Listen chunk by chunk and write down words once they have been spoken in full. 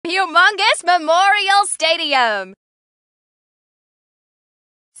humongous Memorial Stadium.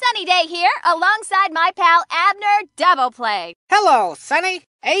 Sunny Day here, alongside my pal Abner Double Play. Hello, Sunny.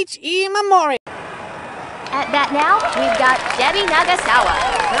 H.E. Memorial. At bat now, we've got Debbie Nagasawa.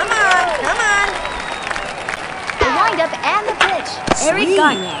 Come on, come on. The windup and the pitch. Eric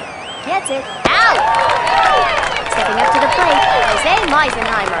Gagne gets it out. Stepping up to the plate, Jose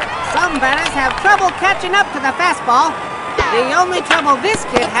Meisenheimer. Some batters have trouble catching up to the fastball. The only trouble this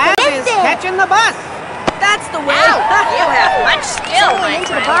kid has is catching the bus. That's the way. You have much skill, my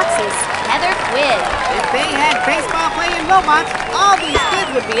Into friend. the boxes, Heather Quinn. If they had baseball-playing robots, all these kids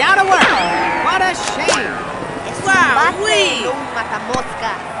would be out of work. What a shame. Wow-wee.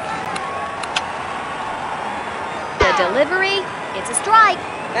 The delivery, it's a strike.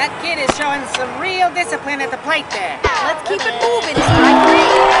 That kid is showing some real discipline at the plate there. Let's keep it moving. Strike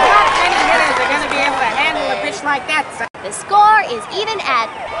three. Not many hitters are going to be able to handle a pitch like that, son. The score is even at...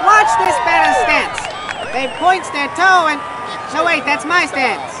 Watch this batter's stance. They points their toe and... No, wait, that's my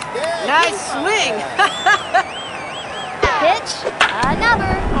stance. Nice swing. Pitch,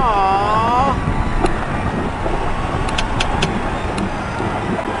 another. Aww.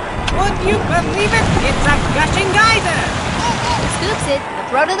 Would you believe it? It's a gushing geyser. Scoops it, the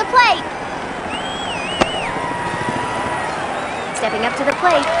throw to the plate. Stepping up to the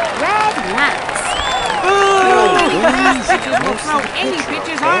plate, Red Knights. Ooh! Fast pitchers will throw any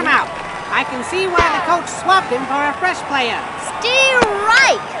pitcher's arm out. I can see why the coach swapped him for a fresh player.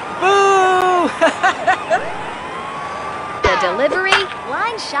 Strike! Boo! The delivery,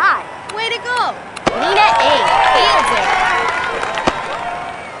 line shot. Way to go. Lena A. fields it.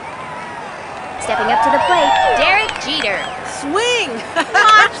 Stepping up to the plate, Derek Jeter. Swing.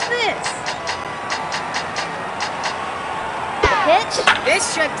 Watch this. The pitch, This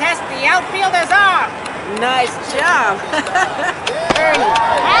should test the outfielder's arm. Nice job. Ernie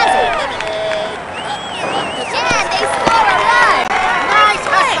has it. And they score a run. Nice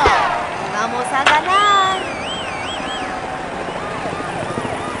hustle. Vamos a ganar.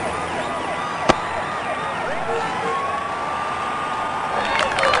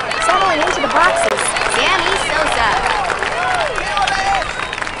 Settling into the boxes, Sammy Sosa.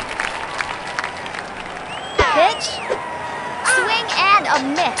 Pitch, swing and a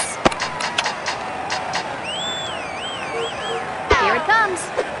miss. Here it comes,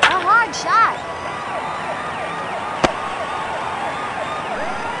 a hard shot.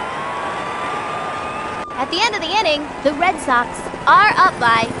 At the end of the inning, the Red Sox are up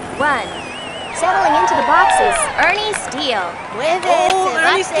by 1. Settling into the boxes, Ernie Steele. Oh,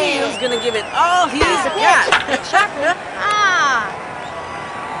 Ernie Steele's gonna give it all he's The got. pitch, sharply.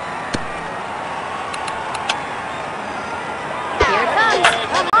 Here it comes,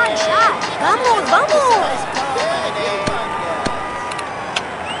 a hard shot. Vamos, vamos.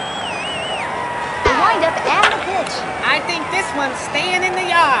 The windup and the pitch. I think this one's staying in the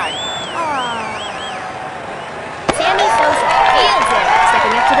yard. Sammy Sosa fields it.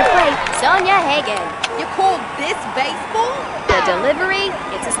 Stepping up to the plate, Sonia Hagen. You call this baseball? The delivery,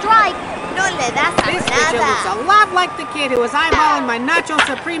 it's a strike. No le das a This pitcher looks a lot like the kid who was eyeballing my Nacho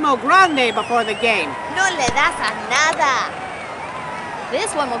Supremo Grande before the game. No le das a nada.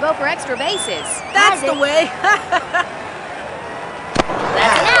 This one will go for extra bases. That's Has the it. way.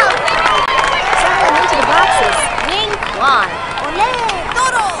 That's an out. Settling into the boxes, Wing Kwan. Olé,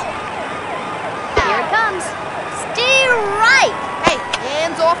 Toro. Here it comes. Strike. Hey,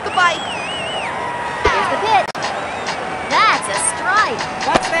 hands off the bike. Here's the pitch. That's a strike.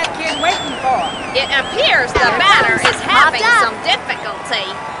 What's that kid waiting for? It appears the batter is having some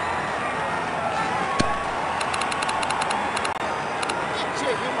difficulty.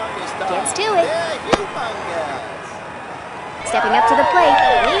 Gets to it. Stepping up to the plate,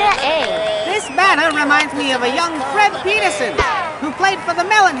 Lena A. This batter reminds me of a young Fred Peterson, who played for the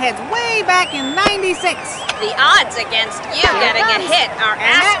Melonheads way back in '96. The odds against you getting a hit are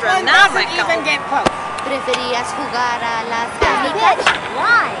And that one doesn't even astronomical. get close. Preferías jugar a las The pitch,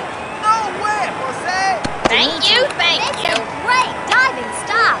 line. No way, Jose. Thank you, thank It's you. a great diving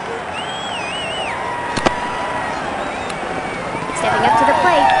stop. Stepping up to the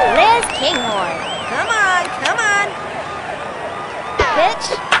plate, Liz Kinghorn. Come on, come on. Pitch,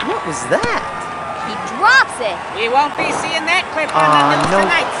 What was that? he drops it. We won't be seeing that clip on the news no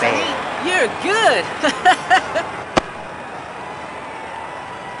tonight, fair. City. You're good.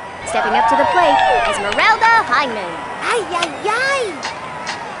 Stepping up to the plate, Esmeralda Hyman. Ay, ay, ay.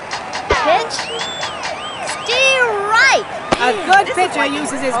 Pitch, strike. A good This is pitcher like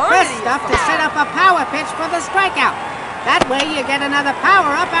uses his harmony best stuff to set up a power pitch for the strikeout. That way you get another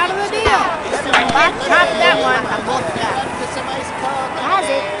power-up out of the deal. Drop that one. Has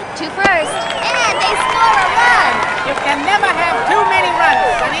it, to first, and they score a run. You can never have too many runs,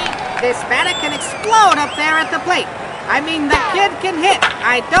 Sonny. This batter can explode up there at the plate. I mean, the kid can hit.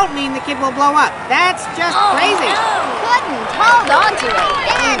 I don't mean the kid will blow up. That's just crazy. Couldn't hold on to it,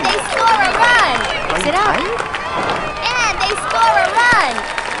 and they score a run. Mix it up. And they score a run.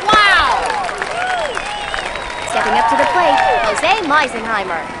 Wow! Stepping up to the plate, Jose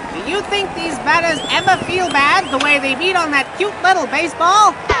Meisenheimer. Do you think these batters ever feel bad the way they beat on that cute little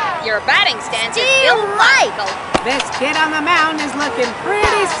baseball? Your batting stance is Steal right. illogical. This kid on the mound is looking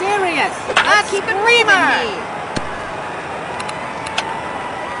pretty serious. A screamer!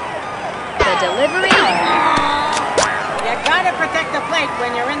 The delivery. You gotta protect the plate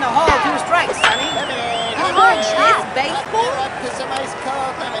when you're in the hole 2 strikes, Sonny. A hard shot. Baseball? A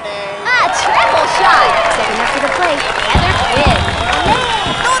triple shot. Stepping up to the plate, Heather Quinn.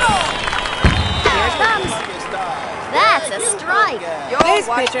 Here it comes. That's a strike. This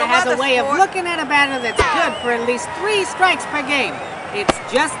pitcher has a way of looking at a batter that's good for at least 3 strikes per game. It's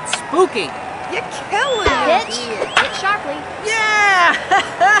just spooky. You're killing me. Pitch. Hit sharply. Yeah!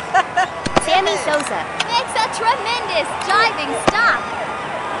 Sammy Sosa makes a tremendous diving stop.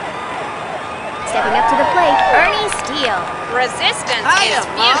 Stepping up to the plate, Ernie Steele. Resistance is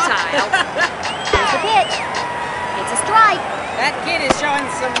futile. Here's the pitch. It's a strike. That kid is showing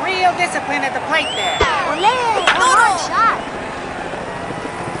some real discipline at the plate there. Olé! A hard shot.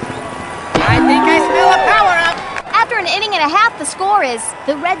 I think I smell a power-up. After an inning and a half, the score is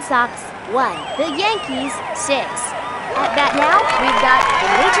the Red Sox 1, the Yankees 6. At bat now, we've got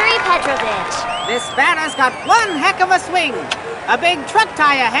Dmitry Petrovich. This batter's got one heck of a swing. A big truck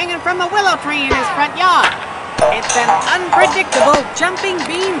tire hanging from a willow tree in his front yard. It's an unpredictable jumping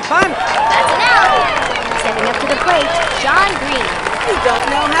bean bunt. That's an out. Stepping up to the plate, John Green. You don't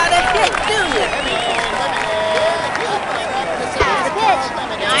know how to hit, do you? Here's the pitch.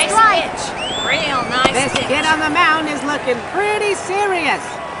 Nice Strike. pitch. Real nice This pitch. kid on the mound is looking pretty serious.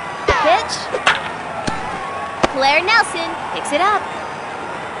 Pitch. Blair Nelson picks it up.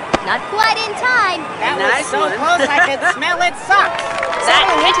 Not quite in time. That was Nice so one. close I could smell its socks. That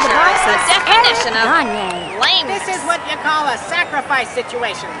Settling into the picture is the boxes, definition Eric of Gagne. lameness. This is what you call a sacrifice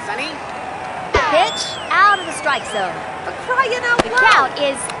situation, Sonny. Pitch out of the strike zone. For crying out The loud. count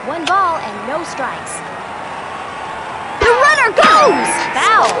is 1 ball and no strikes. The runner goes!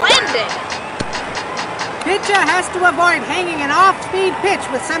 Foul. Splendid. Pitcher has to avoid hanging an off-speed pitch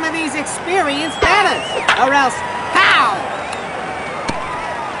with some of these experienced batters, or else, pow!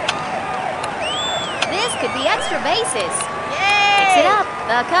 This could be extra bases. Yay! Picks it up.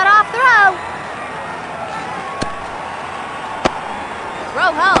 The cutoff throw. Throw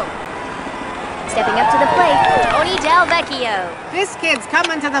home. Stepping up to the plate, Tony Del Vecchio. This kid's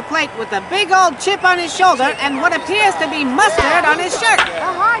coming to the plate with a big old chip on his shoulder and what appears to be mustard on his shirt.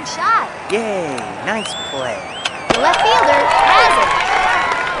 A hard shot. Yay, nice play. The left fielder has it.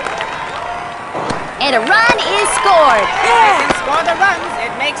 And a run is scored. If they can score the runs,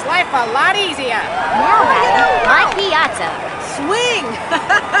 it makes life a lot easier. Now batting, Mike Piazza. Swing!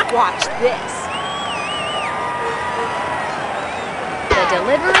 Watch this. The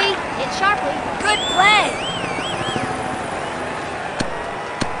delivery hit sharply. Good play.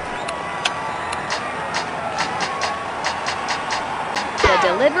 The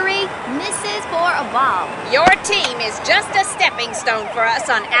delivery misses for a ball. Your team is just a stepping stone for us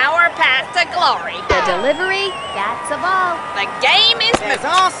on our path to glory. The delivery, that's a ball. The game is There's moot.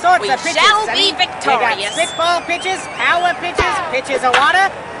 all sorts We of pitches, shall Sonny. be They got victorious. spitball pitches, power pitches, pitches of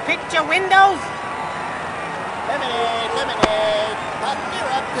water, picture windows. Lemonade, lemonade. Pop me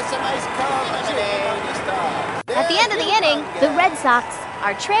up to some ice cold lemonade. At the end of the inning, the Red Sox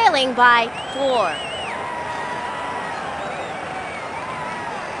are trailing by 4.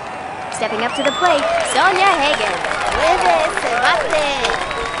 Stepping up to the plate, Sonia Hagen.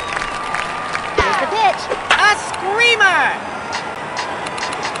 Here's the pitch. A screamer!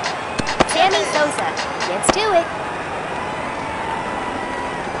 Sammy Sosa gets to it.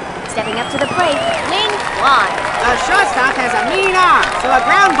 Stepping up to the plate, Ling Kwan. A shortstop has a mean arm, so a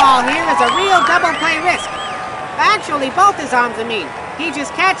ground ball here is a real double play risk. Actually, both his arms are mean. He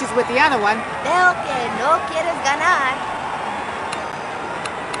just catches with the other one. Veo que no quieres ganar.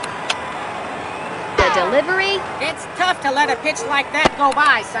 The delivery. It's tough to let a pitch like that go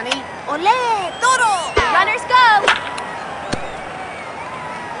by, Sonny. Olé, toro. Runners go.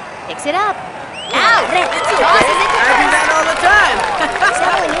 Picks it up. Out. Tosses it to I do that first. all the time.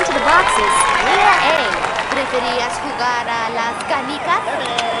 Settling into the boxes, Leah A. ¿Preferías jugar a las canicas?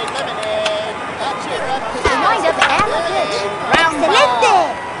 Lemonade, lemonade. Pop me up to The some windup and the pitch. Ground Excelente.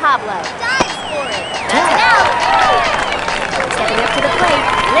 ball. Pablo dives for it. That's an out. Stepping up to the plate,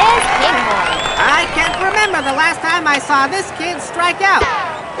 Liz the last time I saw this kid strike out.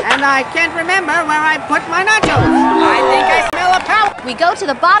 And I can't remember where I put my nachos. I think I smell a power. We go to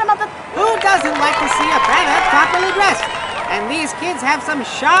the bottom of the... Who doesn't like to see a batter properly dressed? And these kids have some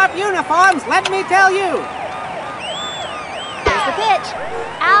sharp uniforms, let me tell you. Here's the pitch.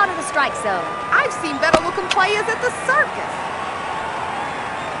 Out of the strike zone. I've seen better-looking players at the circus.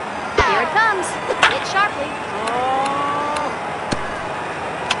 Here it comes. Hit sharply.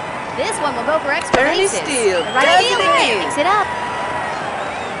 This one will go for extra Ernie bases. Steele The right does it fielder again. picks it up.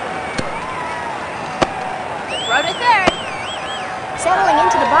 The throw to third. Settling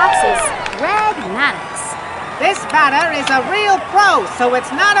into the boxes, Greg Maddox. This batter is a real pro, so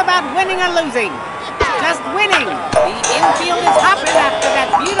it's not about winning or losing. Just winning. The infield is hopping after that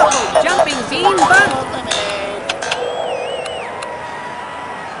beautiful jumping bean bunt.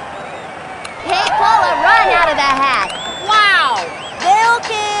 Hey, pull a run out of the hat. Wow!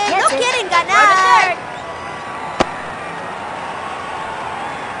 No kidding, ganar.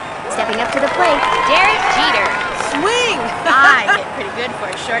 Stepping up to the plate, Derek Jeter. Swing! I hit pretty good for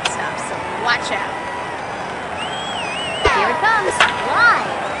a shortstop, so watch out. Here it comes.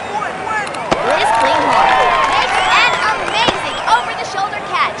 Line. Liz Klinghorn makes an amazing over-the-shoulder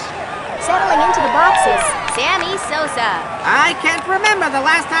catch. Settling into the boxes, Sammy Sosa. I can't remember the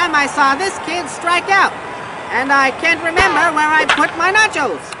last time I saw this kid strike out. And I can't remember where I put my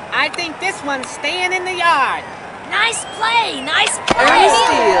nachos. I think this one's staying in the yard. Nice play, nice play. Ernie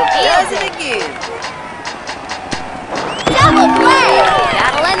Steele does it again. Double play.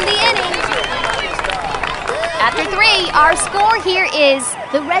 That'll end the inning. After 3, our score here is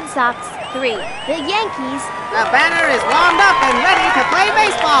the Red Sox 3, the Yankees. The batter is warmed up and ready to play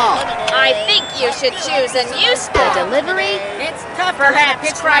baseball. I think you should choose a new The sport. delivery, It's tough to let a Perhaps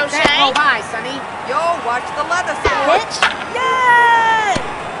pitch like that crochet? go by, Sonny. Yo, watch the leather sport. pitch, Yay!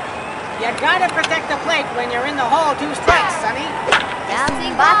 You gotta protect the plate when you're in the hole 2 strikes, Sonny.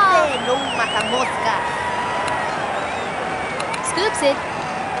 bouncing ball, no matamosca. scoops it.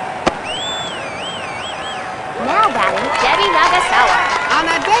 Now batting, Debbie Nagasawa. On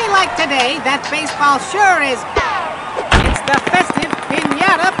a day like today, that baseball sure is. It's the festive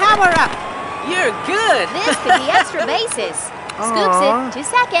Piñata power-up. You're good. This could be extra bases. Scoops it to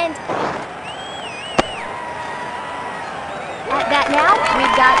second. At that now,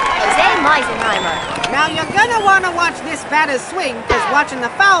 we've got Jose Meisenheimer. Now you're gonna want to watch this batter swing, because watching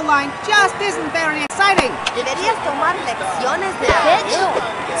the foul line just isn't very exciting. Deberías tomar lecciones de Pitch, apneo.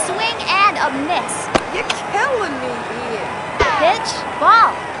 swing and a miss. You're killing me here. Pitch,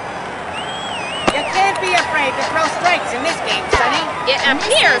 ball. You can't be afraid to throw strikes in this game, Sonny. It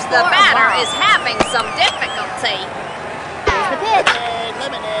appears the batter is having some difficulty. Here's the pitch.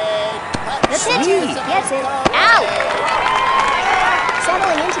 The pitch, gets it, out.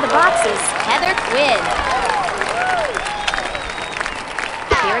 Settling into the boxes, Heather Quinn.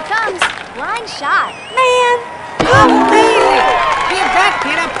 Here it comes, line shot. Man, amazing! Give that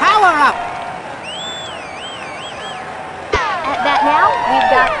kid a power-up. At that now, we've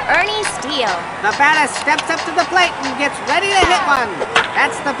got Ernie Steele. The batter steps up to the plate and gets ready to hit one.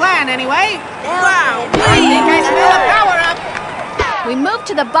 That's the plan, anyway. Wow. I think I smell a power-up. We move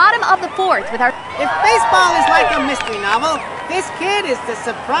to the bottom of the 4th with our... If baseball is like a mystery novel, this kid is the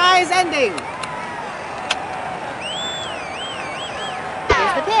surprise ending.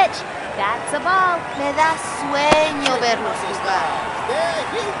 Here's the pitch. That's a ball. Me da sueño verlos jugar.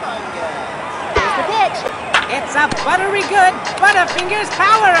 Here's the pitch. It's a buttery good Butterfingers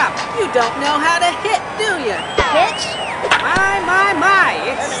power-up. You don't know how to hit, do you? Pitch. My,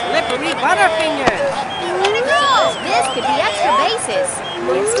 it's slippery Butterfingers. This could be extra bases.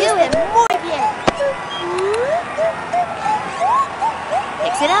 Let's do it. Muy bien.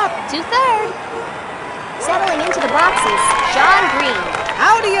 Picks it up to third. Settling into the boxes, Sean Green.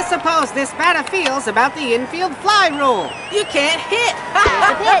 How do you suppose this batter feels about the infield fly rule? You can't hit. Here's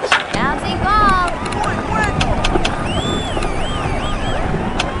the pitch. Bouncing ball.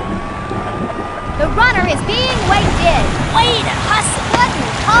 The runner is being waved in. Way to hustle. Button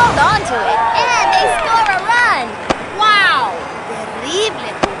called onto it. And they score a run. Wow!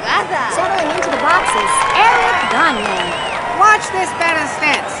 Terrible jugada. Settling into the boxes, Eric Gagne. Watch this batter's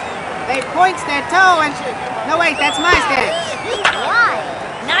stance. They points their toe and... No, wait, that's my stance. Line.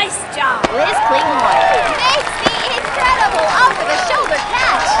 Nice job. Liz Klinghorn makes the incredible over-the-shoulder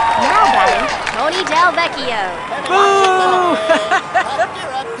catch. Now batting, Tony Del Vecchio. Boo!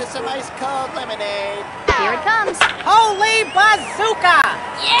 You're up to some ice cold lemonade. Here it comes. Holy bazooka!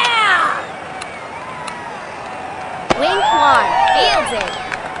 Yeah! Wing Kwan fields it.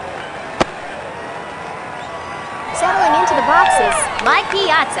 Settling into the boxes, Mike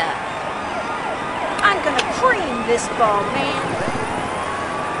Piazza. I'm gonna cream this ball, man.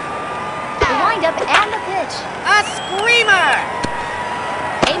 The windup and the pitch. A screamer!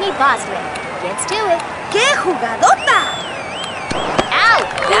 Amy Bostwick gets to it. ¡Qué jugadota! Out!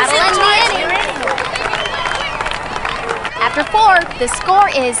 That'll end the inning. After 4, the score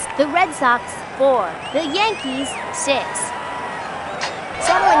is the Red Sox 4, the Yankees 6.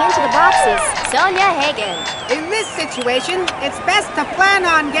 Settling into the boxes, Sonia Hagen. In this situation, it's best to plan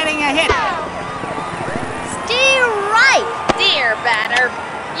on getting a hit. Steer right. Dear batter,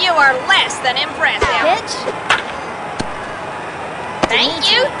 you are less than impressive. Pitch. Thank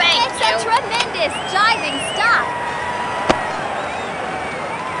you, thank It's a you. tremendous diving stop.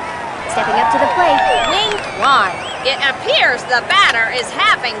 Stepping up to the plate, Wing Kwan. It appears the batter is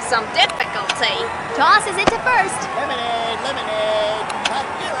having some difficulty. Tosses it to first. Lemonade, lemonade.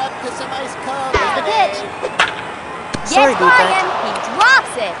 You're up to some ice cold Here's the pitch. lemonade. Sorry, Gets by defense. him. He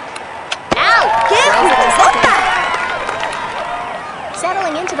drops it. Out. ¡Qué Throws it to second. jugadota!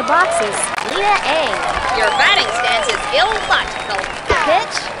 Settling into the boxes, Lena A. Your batting stance is illogical. The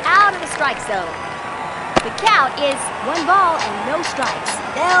pitch out of the strike zone. The count is 1 ball and no strikes.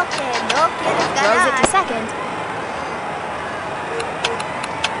 Veo que no quieres Throws it to ganar. second.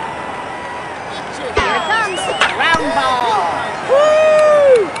 Here it comes. Ground ball.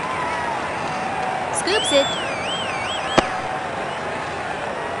 Woo! Scoops it.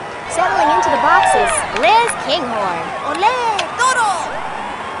 Settling into the boxes, Liz Kinghorn. ¡Olé! ¡Toro!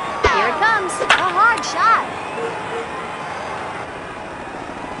 Here it comes. A hard shot.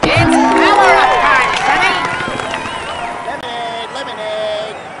 It's power-up time, Sonny. Lemonade,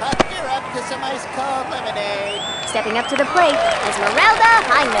 lemonade. You're up to some ice cold lemonade. Stepping up to the plate, Esmeralda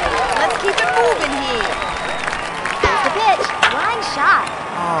Hyman. Let's keep it moving here. Here's the pitch. Line shot.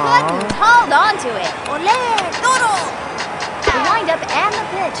 Aw. Couldn't hold on to it. ¡Olé! ¡Toro! The windup and the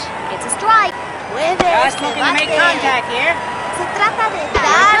pitch. It's a strike. Puede Just este looking to make bate. contact here. Se trata de Here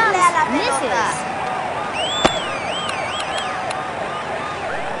darle a la comes. pelota. Misses.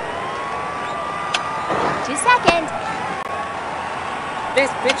 To second.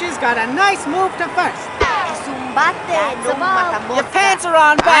 This pitcher's got a nice move to first. Es un bate, That's no a un ball. matamosca. Your pants are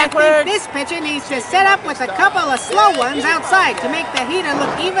on I backwards. think this pitcher needs to set up with a couple of slow ones outside to make the heater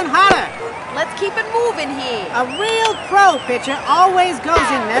look even hotter. Let's keep it moving here. A real pro pitcher always goes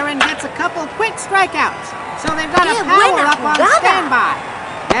in there and gets a couple quick strikeouts. So they've got a ¡Qué power buena up on jugada! standby.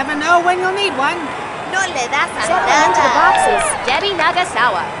 Never know when you'll need one. No le das a Settling into the nada. boxes, Debbie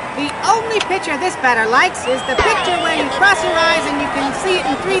Nagasawa. The only picture this batter likes is the picture where you cross your eyes and you can see it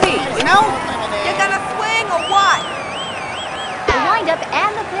in 3D, you know? You gonna swing or what? The windup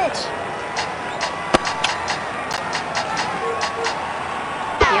and the pitch.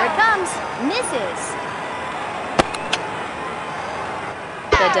 Here it comes. Misses.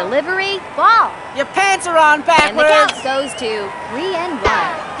 The delivery, ball. Your pants are on And the count backwards. goes to 3-1.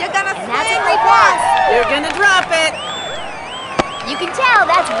 You gonna And that's a swing free or what? pass. You're gonna drop it. You can tell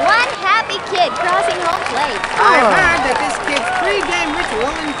that's one happy kid crossing home plate. I've heard that this kid's pre-game ritual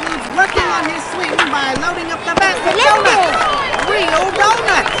includes working on his swing by loading up the bat with donuts. Real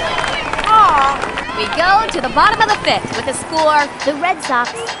donuts. Aw. We go to the bottom of the 5th with the score, the Red Sox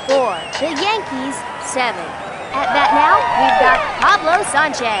 4, the Yankees 7. At bat now, we've got Pablo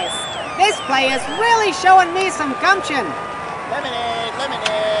Sanchez. This player's really showing me some gumption. Lemonade,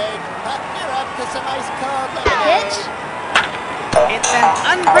 lemonade. You're up to some ice cold Pitch. lemonade. It's an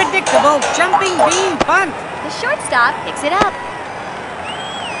unpredictable jumping bean bunt. The shortstop picks it up.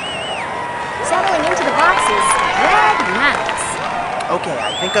 Settling into the boxes, Greg Max. Okay,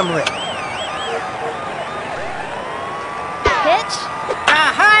 I think I'm ready. Pitch. The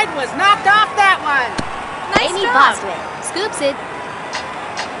hide was knocked off that one. Amy Bostwick scoops it.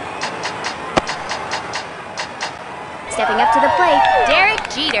 Stepping up to the plate, Derek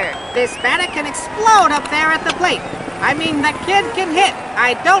Jeter. This batter can explode up there at the plate. I mean, the kid can hit.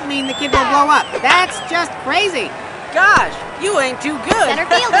 I don't mean the kid will blow up. That's just crazy. Gosh, you ain't too good. Center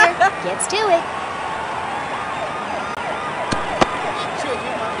fielder gets to it.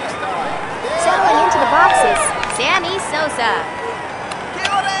 Settling into the boxes, Sammy Sosa.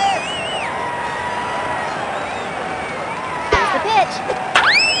 Here's the pitch.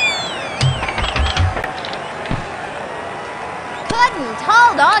 Couldn't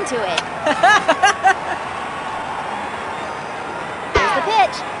hold on to it. Here's the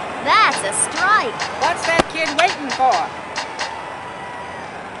pitch. That's a strike. What's that kid waiting for?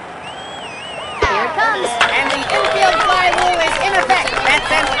 Here it comes. And the infield fly rule is in effect. That's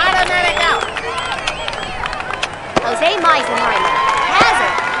an automatic out. Jose Meisenheimer has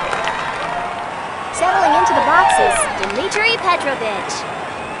it. Settling into the boxes, Dmitry Petrovich.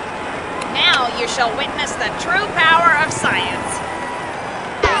 Now you shall witness the true power of science.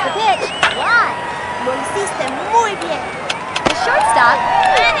 Here's the pitch. Line. Lo hiciste muy bien. The shortstop,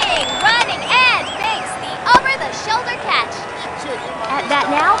 running, and makes the over-the-shoulder catch. At bat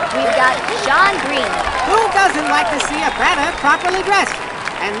now, we've got Sean Green. Who doesn't like to see a batter properly dressed?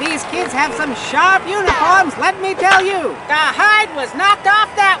 And these kids have some sharp uniforms, let me tell you. The hide was knocked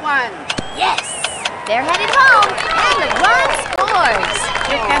off that one. Yes! They're headed home, and the run scores.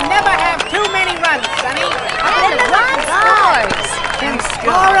 You can never have too many runs, Sonny. And the run scores. Can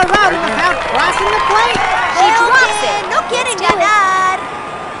score a run without crossing the plate. She drops it. No quieren Let's do it. ganar.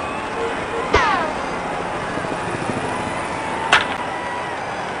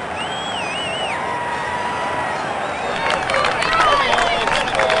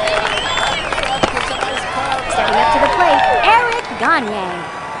 Stepping up to the plate, Eric Gagne.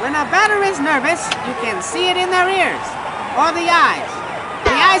 When a batter is nervous, you can see it in their ears. Or the eyes.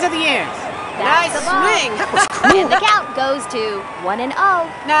 The eyes of the ears. Nice the ball. swing. And the count goes to 1-0.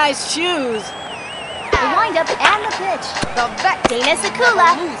 Nice shoes. The windup and the pitch. The vet, Dana Sakula,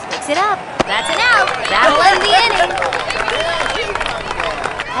 picks it up. That's an out. That'll end the inning.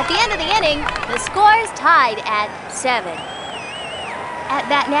 At the end of the inning, the score's tied at 7. At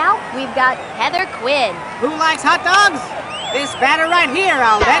bat now, we've got Heather Quinn. Who likes hot dogs? This batter right here,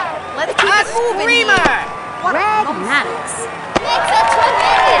 I'll bet. Let's keep A it moving screamer! here. Red Maddox makes a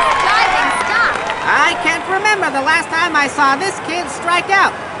tremendous diving stop. I can't remember the last time I saw this kid strike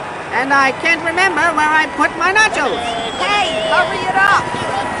out. And I can't remember where I put my nachos. Hey, hurry it up.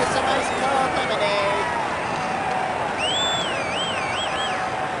 Gear up to some ice cold lemonade.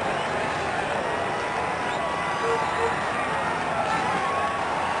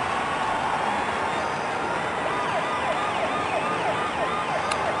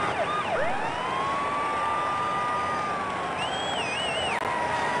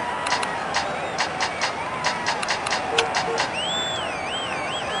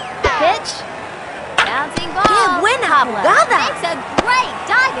 Pitch. Bouncing ball. Qué buena Pummel jugada. makes a great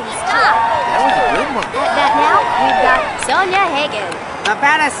diving stop. That was a good one. At bat now, we've got Sonia Hagen. The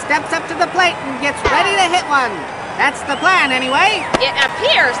batter steps up to the plate and gets ready to hit one. That's the plan, anyway. It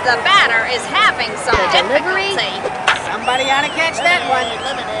appears the batter is having some The delivery. difficulty. Somebody ought to catch that one.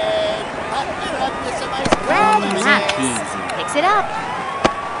 Lemonade. Gear up to some ice cold Red lemonade. Maddox picks it up.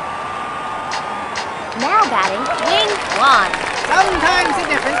 Now batting, Wing Kwan. Sometimes the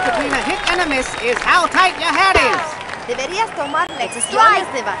difference between a hit and a miss is how tight your hat is. Deberías tomar It's a strike. lecciones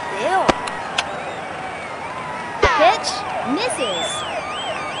de bateo. Pitch misses.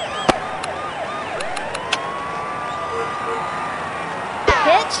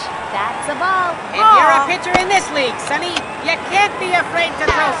 Pitch, that's a ball. If you're a pitcher in this league, Sonny, you can't be afraid to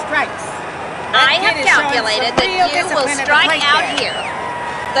throw strikes. I That have kid is showing calculated some that real you will discipline at the strike plate out there. here.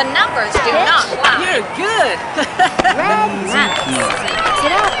 The numbers do Pitch. not lie. You're good. Red Maddox picks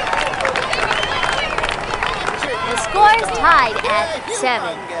it up. The score's tied at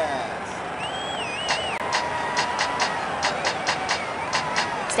 7.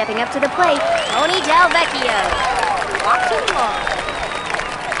 Stepping up to the plate, Tony Del Vecchio. Watching ball.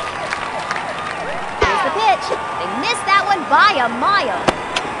 Here's the pitch. They missed that one by a mile.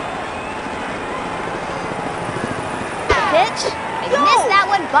 The pitch. They missed that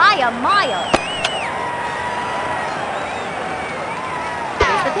one by a mile.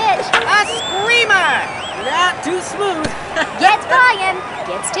 Here's the pitch. A screamer! Not too smooth. Gets by him.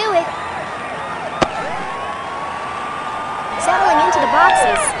 Gets to it. Settling into the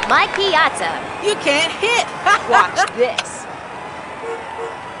boxes, Mike Piazza. You can't hit. Watch this.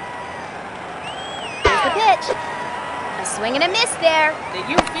 Here's the pitch. A swing and a miss there. Did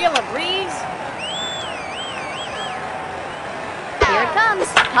you feel a breeze? Here it comes.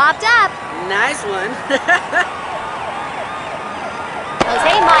 Popped up. Nice one.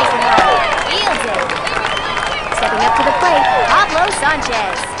 Jose Meisner fields it. Stepping up to the plate, Pablo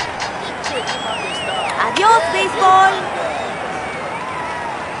Sanchez. Adiós, béisbol.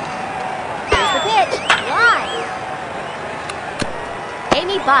 Here's the pitch. Line.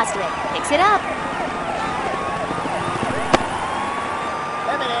 Amy Bostwick picks it up.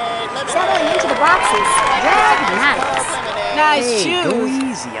 Settling into the boxes, Red Maddox. Nice Hey, go shoes.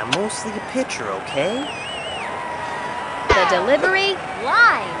 easy. I'm mostly a pitcher, okay? The delivery,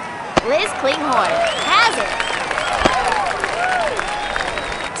 line. Liz Klinghorn has it.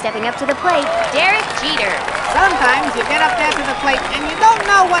 Stepping up to the plate, Derek Jeter. Sometimes you get up there to the plate and you don't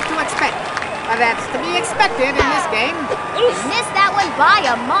know what to expect. But that's to be expected in this game. They missed that one by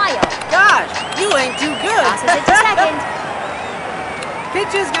a mile. Gosh, you ain't too good. Tosses it to second.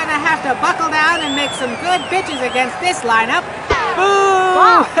 Pitcher's gonna have to buckle down and make some good pitches against this lineup.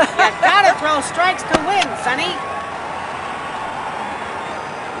 Ball. You gotta throw strikes. Sonny.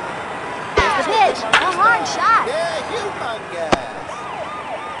 Here's the pitch. A hard shot. Yeah, humongous.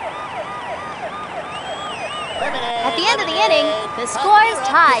 Lemonade, At the end of the inning, the lemonade. score is Up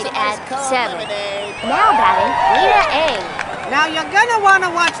tied to at somebody's cup, 7. lemonade. Now batting, Lena A. Now you're gonna want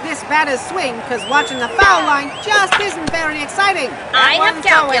to watch this batter swing, because watching the foul line just isn't very exciting. I That have one's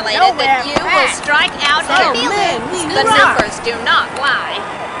going calculated that nowhere you will fast. strike out Center here. fielder, The Scooter. numbers do not lie.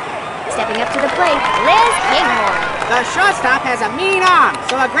 Stepping up to the plate, Liz Kinghorn. The shortstop has a mean arm,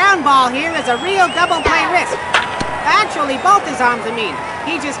 so a ground ball here is a real double play risk. Actually, both his arms are mean.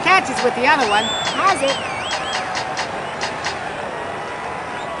 He just catches with the other one. Has it.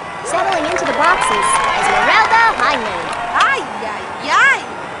 Settling into the boxes, Esmeralda Hyman. Ay, ay, ay.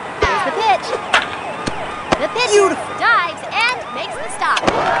 Here's the pitch. The pitcher dives and makes the stop.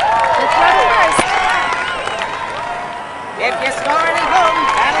 The throw to first. If you score it at home,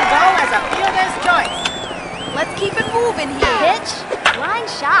 that'll go as a fielder's choice. Let's keep it moving here. Pitch. Line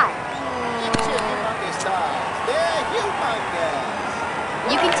shot. It's humongous size. They're humongous.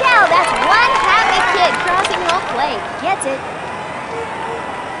 You can tell that's one happy kid crossing home plate. Gets it.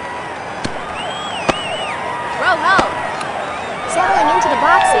 Throw home. Settling into the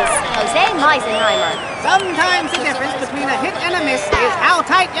boxes, Jose Meisenheimer. Sometimes the difference between a hit and a miss is how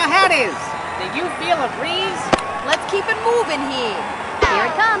tight your head is. Do you feel a breeze? Let's keep it moving here. Here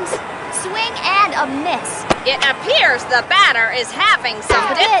it comes. Swing and a miss. It appears the batter is having some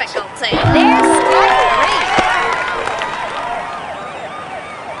The pitch. difficulty. There's strike 3.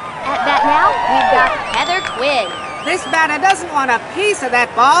 At bat now, we've got Heather Quinn. This batter doesn't want a piece of that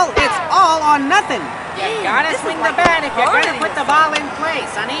ball. It's all or nothing. You gotta this is swing like the bat if you're gonna cardio. put the ball in play,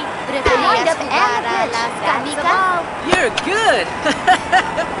 Sonny. But if the windup and the pitch, that's the ball. You're good.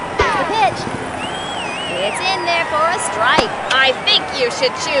 Here's the pitch. It's in there for a strike. I think you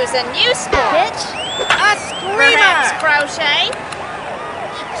should choose a new sport. Pitch. A Perhaps screamer! crochet?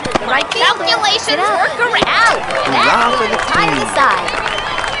 The My right fielder calculations picks it up. were correct. Out. That's Hurrah for the the tie to the team. side.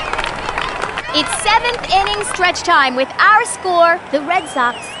 It's 7th inning stretch time with our score, the Red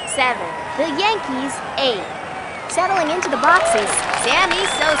Sox 7, the Yankees 8. Settling into the boxes, Sammy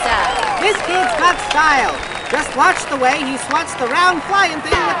Sosa. This kid's got style. Just watch the way he swats the round flying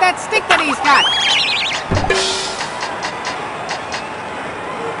thing with that stick that he's got.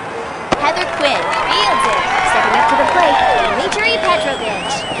 Heather Quinn fields it. Stepping up to the plate, Dmitry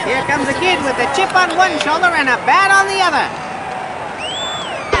Petrovich. Here comes a kid with a chip on one shoulder and a bat on the other.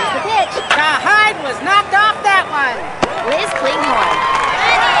 Here's the pitch. The hide was knocked off that one. Liz Kinghorn.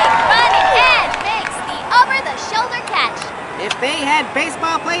 Running, and makes the over-the-shoulder catch. If they had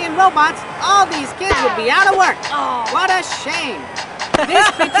baseball playing robots, all these kids would be out of work. Oh, what a shame. This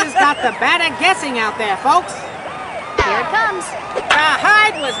pitcher's got the batter guessing out there, folks. Here it comes. The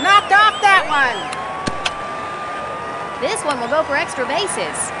hide was knocked off that one. This one will go for extra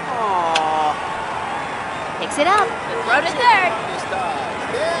bases. Aww. Picks it up. The throw to third. Humongous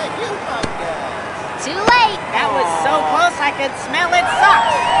size. They're humongous. Too late. That was so close I could smell its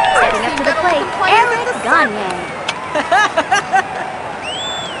socks. Stepping up to the plate, Eric Gagne.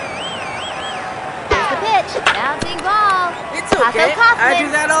 Here's the pitch. Bouncing ball. It's Taco okay. I Kaufman do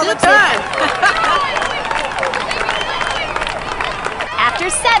that all the scoops it. time. After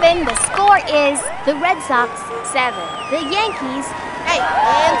 7, the score is the Red Sox 7, the Yankees. Hey,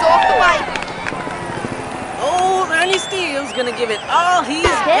 hands off the bike. Old Ernie Steele's gonna give it all he's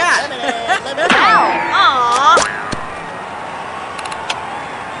Pitch. got. Lemonade, lemonade. Foul. Aw,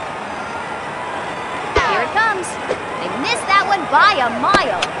 Here it comes. They missed that one by a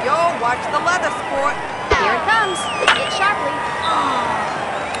mile. Yo, watch the leather sport. Here it comes. Hit sharply.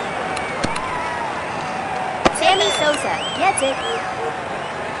 Sammy Sosa gets it.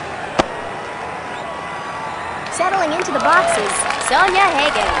 Settling into the boxes, Sonia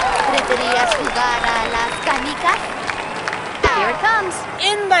Hagen. ¿Preferirías jugar a las canicas? Here it comes.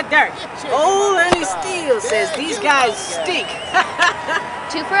 In the dirt. Old Ernie Steele says these guys stink.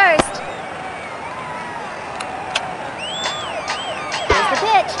 To first. Here's the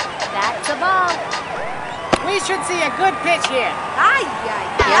pitch. That's a ball. We should see a good pitch here. Ay, ay,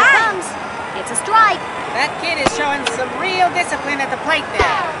 Here it ay. comes. It's a strike. That kid is showing some real discipline at the plate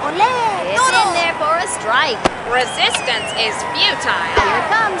there. Olé, It's no, in no. there for a strike. resistance is futile. Here it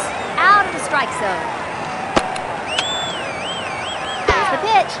comes. Out of the strike zone. Here's the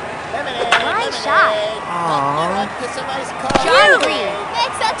pitch. Lemonade, Line lemonade. shot. Up here up to somebody's cup. John Green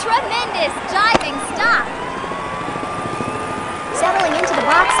makes a tremendous diving stop. Settling into the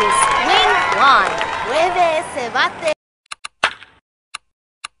boxes, Wing Line. Mueve ese bate.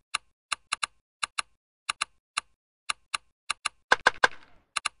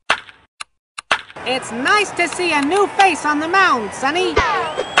 It's nice to see a new face on the mound, Sonny.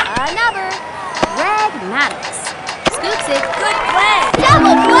 Another. Greg Maddox. Scoops it. Good play.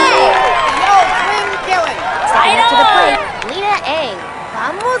 Double play. The old twin killing. Stepping up to the plate, Lena Ang.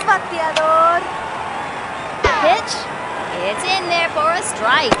 Vamos, bateador. Pitch. It's in there for a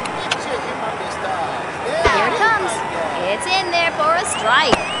strike. Get your humongous dogs. Here it comes. It's in there for a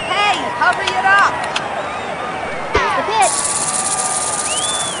strike. Hey, hurry it up. Here's the pitch.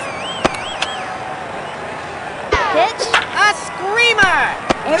 The pitch. A screamer.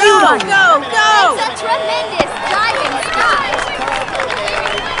 Everyone. Go, go! It's a tremendous diving stop.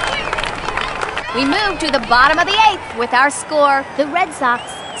 We move to the bottom of the eighth with our score: the Red Sox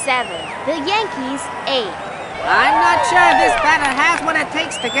 7, the Yankees 8. I'm not sure this batter has what it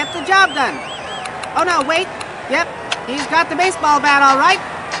takes to get the job done. Oh no, wait. Yep, he's got the baseball bat all right.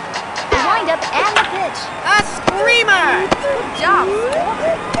 The windup and the pitch. A screamer. Good job.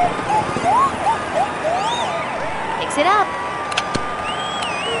 Picks it up.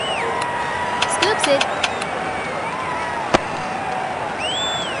 Scoops it.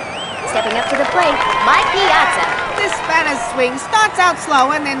 Stepping up to the plate, Mike Piazza. This batter's swing starts out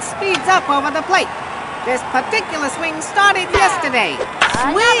slow and then speeds up over the plate. This particular swing started yesterday.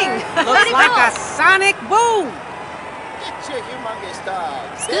 Swing! Looks like a sonic boom. Get your humongous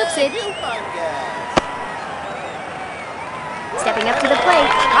dogs. Scoops it. Humongous. Stepping up to the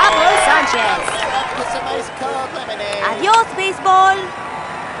plate, Pablo Sanchez. Get up to some ice cold lemonade. Adios, baseball.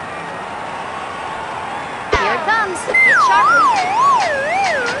 Here it comes. Hit sharply.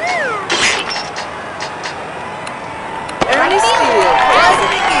 Ernie Steele does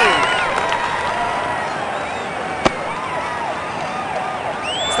it again.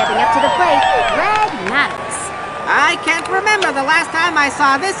 Stepping up to the plate, Greg Maddox. I can't remember the last time I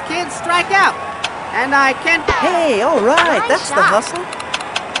saw this kid strike out. And I can't... Hey, all right, Nice that's the shot. hustle.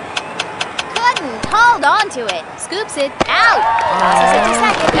 Couldn't hold on to it. Scoops it out. Tosses it to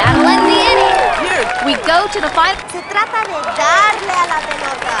second. That'll end the inning. We go to the final. Se trata de darle a la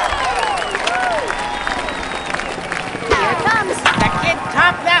pelota. Here it comes. The kid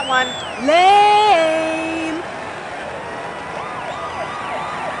topped that one. Lame.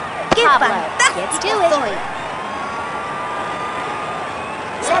 Qué Pablo fantástico gets to it. soy.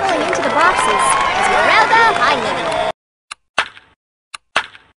 Settling into the boxes, Esmeralda Hyman.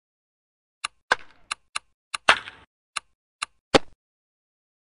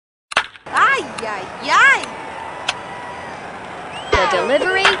 Ay, ay, ay. The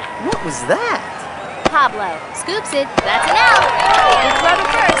delivery, What was that? Pablo scoops it. That's an out. Good throw to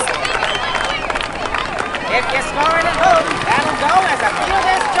first. If you score it at home, that'll go as a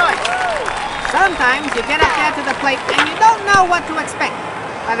fielder's choice. Sometimes you get up there to the plate and you don't know what to expect.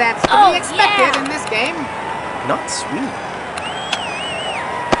 But that's to Oh, be expected yeah. in this game. Not sweet.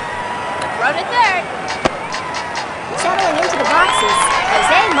 Throw to third. Settling into the boxes,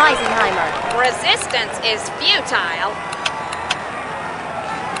 Jose Meisenheimer. Resistance is futile.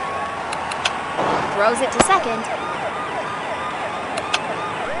 Throws it to second.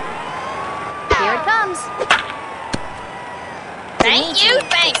 Here it comes. Thank you,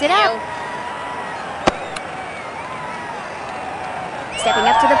 thank Picks it you. up. Stepping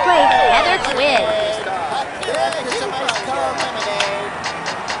up to the plate, Heather Quinn. Get up to some ice cold lemonade.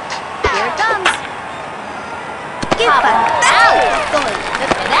 Here it comes. Qué Pablo, fantástico out. soy.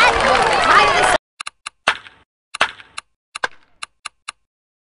 That will retire the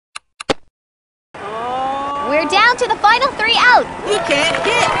We're down to the final 3 out. You can't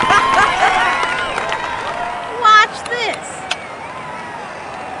hit. Watch this.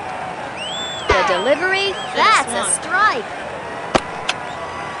 The delivery, that's a strike.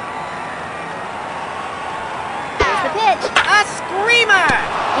 Here's the pitch. A screamer!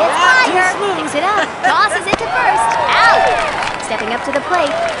 It's higher. Picks it up. Tosses it to first. Out. Stepping up to the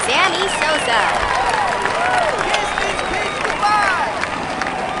plate, Sammy Sosa. Kiss this pitch goodbye!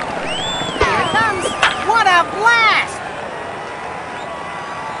 Here it comes. What a blast!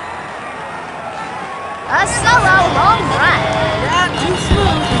 A solo home run. Not too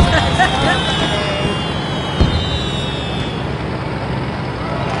smooth.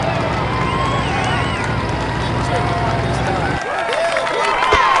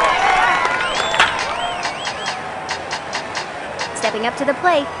 Stepping up to the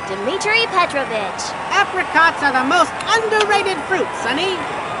plate, Dmitry Petrovich. Apricots are the most underrated fruit, Sonny.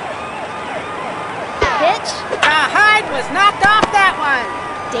 Pitch. The hide was knocked off that one.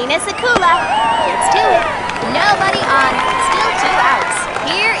 Dana Sakula gets to it. Nobody on. Still 2 outs.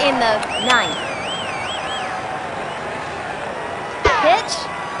 Here in the 9th. Pitch.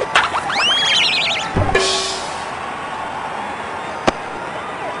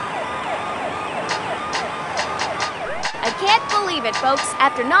 can't believe it, folks.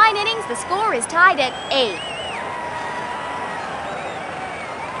 After 9 innings, the score is tied at 8.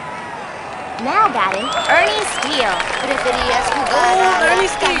 Now batting, Ernie Steele. ¿Preferías jugar a Old Ernie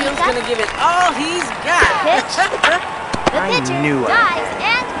las Steele's canicas? gonna give it all he's got. Pitch. The I pitcher knew it. dives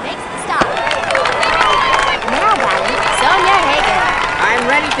and makes the stop. Now batting, Sonia Hagen. I'm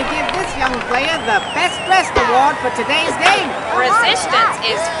ready to give this young player the Best Dressed Award for today's game. Resistance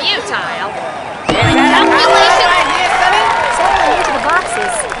is futile. Calculation right here, Sonny. Settling into the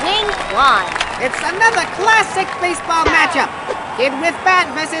boxes, Wing Kwan. It's another classic baseball matchup. Kid with bat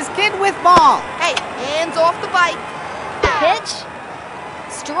versus kid with ball. Hey, hands off the bike. Pitch.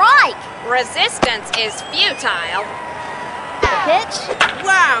 Strike. Resistance is futile. The pitch.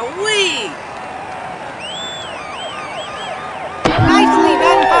 Wow-wee! Nicely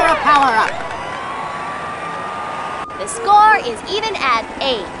done for a power-up. The score is even at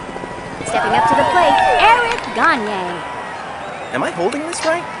 8. Stepping up to the plate, Eric Gagne. Am I holding this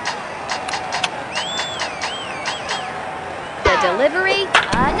right? The delivery,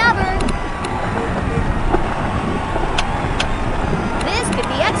 another. This could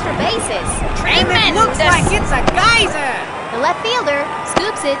be extra bases. And it looks like it's a geyser. The left fielder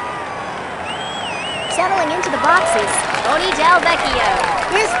scoops it. Settling into the boxes, Tony Del Vecchio.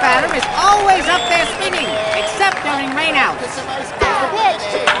 This batter is always up there spinning, except during rainouts. Sa mais There's the pitch,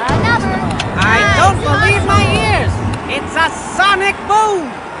 another. I don't believe my ears. It's a sonic boom.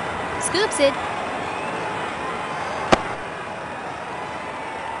 Scoops it.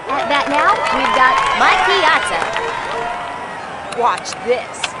 At bat now, we've got Mike Piazza. Watch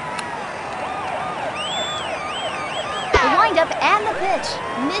this. The windup and the pitch.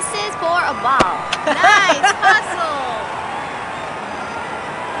 Misses for a ball. Nice hustle.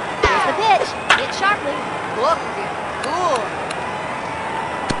 Here's the pitch. Hit sharply. Looking good.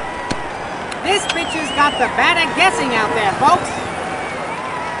 This pitcher's got the batter guessing out there, folks.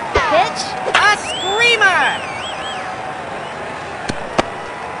 Pitch. A screamer.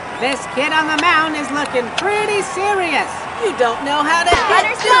 This kid on the mound is looking pretty serious. You don't know how to hit,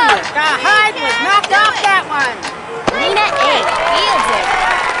 Runner's do go. you? The hide was knocked off that one. Lena A. fields it.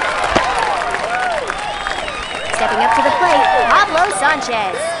 Stepping up to the plate, Pablo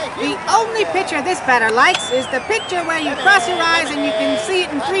Sanchez. The only picture this batter likes is the picture where you cross your eyes and you can see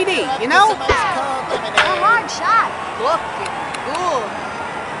it in 3D, you know? A hard shot. Looking good.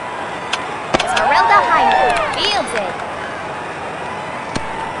 Esmeralda Hyman fields it.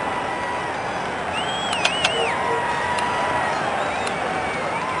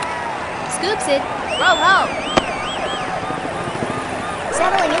 Scoops it. Throw home.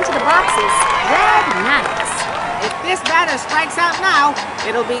 Settling into the boxes, Red Knights. If this batter strikes out now,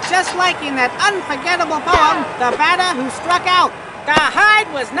 it'll be just like in that unforgettable poem, The Batter Who Struck Out. The hide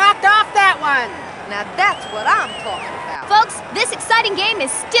was knocked off that one. Now that's what I'm talking about. Folks, this exciting game is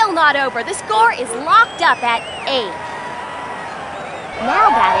still not over. The score is locked up at 8.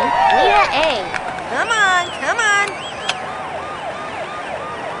 Now batting, Lena A. Come on, come on.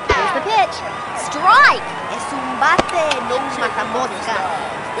 Here's the pitch. Strike! Es un bate, no un matamoscas.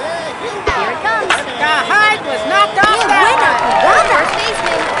 Here it comes. The hide was knocked off that Winner, one. first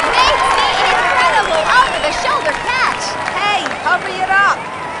baseman makes the incredible over-the-shoulder catch. Hey, hurry it up.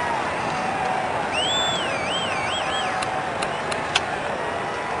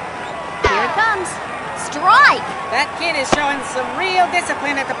 Here it comes. Strike! That kid is showing some real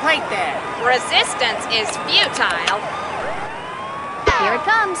discipline at the plate there. Resistance is futile. Here it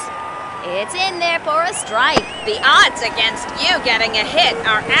comes. It's in there for a strike. The odds against you getting a hit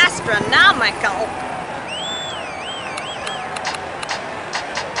are astronomical.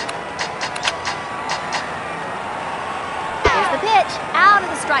 Here's the pitch, out of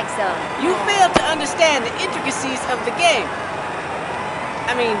the strike zone. You fail to understand the intricacies of the game.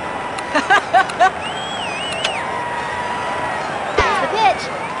 I mean, Here's the pitch.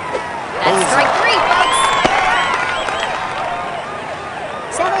 That's strike 3, folks.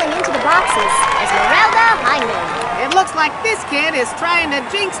 Settling into the boxes, Esmeralda Hyman. It looks like this kid is trying to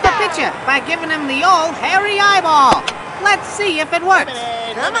jinx the pitcher by giving him the old hairy eyeball. Let's see if it works.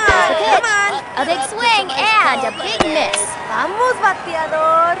 Come on, The pitch, come on. a big swing and a big miss. Vamos,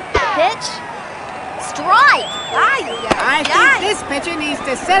 bateador. Pitch, strike. Ay, I ay, think ay. this pitcher needs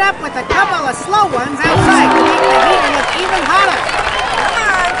to set up with a couple of slow ones outside to make the heat look even hotter. Come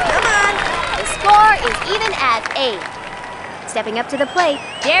on, come on. The score is even at 8. Stepping up to the plate,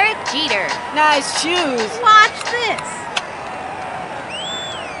 Derek Jeter. nice shoes. Watch this.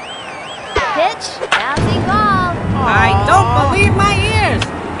 Pitch, bouncing ball. I don't believe my ears.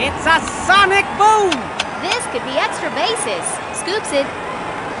 It's a sonic boom. This could be extra bases. Scoops it.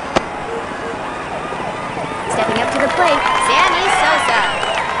 Stepping up to the plate, Sammy Sosa.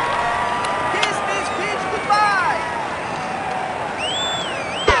 Kiss these kids goodbye.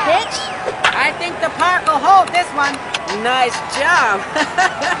 Pitch. I think the park will hold this one. Nice job.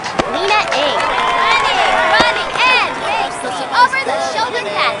 Lena A. Running, and makes the over-the-shoulder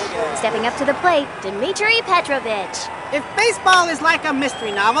catch. Stepping up to the plate, Dmitry Petrovich. If baseball is like a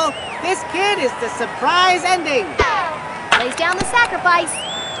mystery novel, this kid is the surprise ending. Lays down the sacrifice.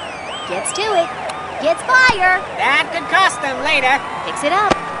 Gets to it. Gets fire. That could cost them later. Picks it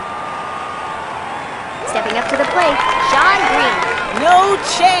up. Stepping up to the plate, Sean Green. No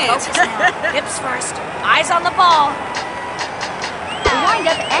chance. Focus now. Hips first. Eyes on the ball. The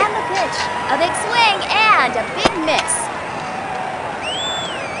windup and the pitch. A big swing and a big miss.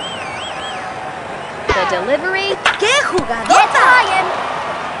 The delivery. ¡Qué Gets jugadota! flying.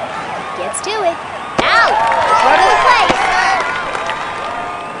 Gets to it. Out. Throw to the plate.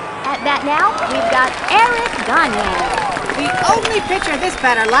 At bat now, we've got Eric Gagne. The only picture this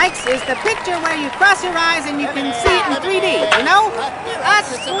batter likes is the picture where you cross your eyes and you can see it in 3D, you know? A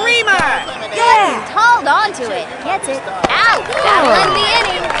screamer! Good. Hold on to it. Gets it. Out. That'll end the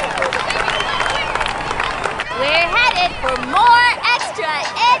inning. We're headed for more extra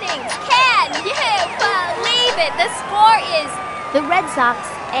innings. Can you believe it? The score is the Red Sox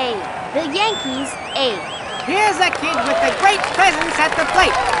A, the Yankees A. Here's a kid with a great presence at the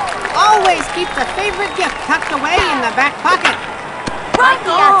plate. Always keeps a favorite gift tucked away in the back pocket. Right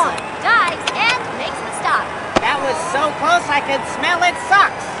on. Dives and makes the stop. That was so close I could smell its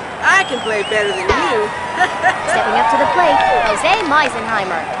socks. I can play better than you. Stepping up to the plate, Jose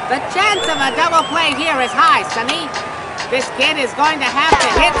Meisenheimer. The chance of a double play here is high, Sonny. This kid is going to have to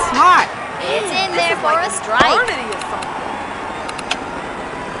hit smart. It's in there for a strike. Harmony or something.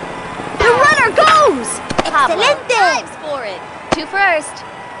 The runner goes. Pablo Excelente. dives for it. To first.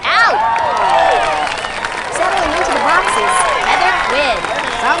 Out. Settling into the boxes, Heather Quinn.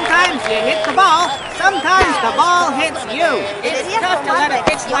 Sometimes you hit the ball, sometimes the ball hits you. It's tough to let a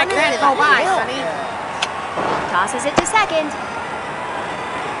pitch like that go by, Sonny. Tosses it to second.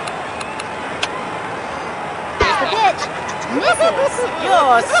 Here's the pitch. Misses.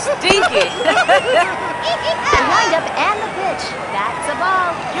 You're stinky. The windup and the pitch. That's a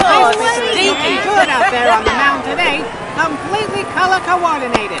ball. You're This is stinky. looking good out there on the mound today. Completely color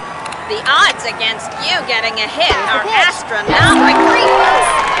coordinated. The odds against you getting a hit are pitch. astronomical. With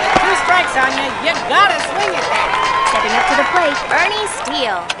 2 strikes on you, you gotta swing at that. Stepping up to the plate, Ernie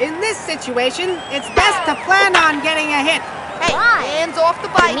Steele. In this situation, it's best to plan on getting a hit. Hey, Why? hands off the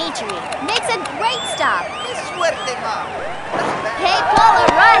bike. Dimitri makes a great stop. ¡Qué suerte, ma! They pull a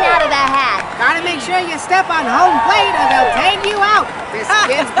run out of the hat. Gotta make sure you step on home plate or they'll take you out. This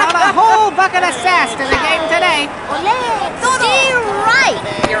kid's brought a whole bucket of sass to the game today. Ole, steer right.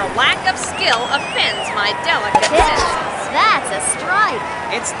 Your lack of skill offends my delicate Pitch. senses. That's a strike.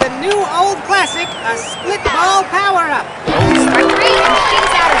 It's the new old classic, a split ball power-up. Strike 3 and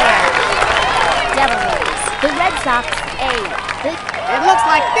she's out of there. Devil Rays, the Red Sox A. It looks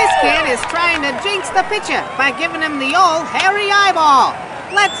like this kid is trying to jinx the pitcher by giving him the old hairy eyeball.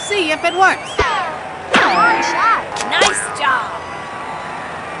 Let's see if it works. Hard shot. Nice job.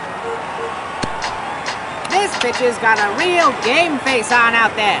 This pitcher's got a real game face on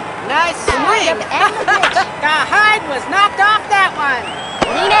out there. Nice swing. Windup and the pitch. The hide was knocked off that one.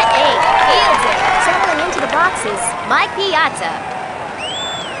 Lena A. fields it. Settling into the boxes, Mike Piazza.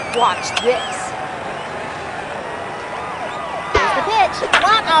 Watch this. Here's the pitch.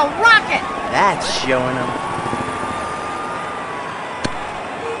 What a rocket! That's showing them.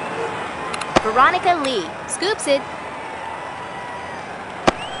 Veronica Lee scoops it.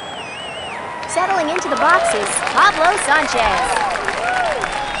 Settling into the boxes, Pablo Sanchez.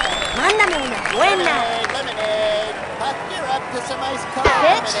 Mándame una buena. Lemonade. Puck, you're up to some ice cold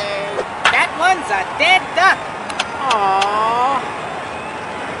Pitch. lemonade. That one's a dead duck. Aww.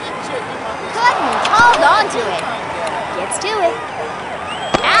 Get your humongous Couldn't hold on to it. Gets to it.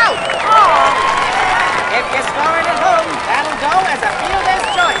 Out. If you score it at home, that'll go as a fielder's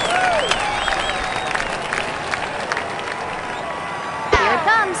choice. Here it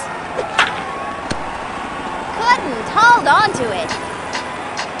comes. Couldn't hold on to it.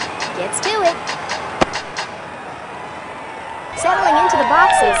 Gets to it. Settling into the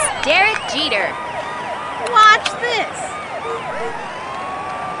boxes, Derek Jeter. Watch this.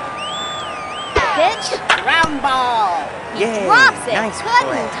 Pitch. Round ball. Yay, Drops it. nice Couldn't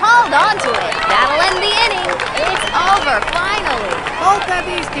play. hold on to it. That'll end the inning. It's over finally. Both of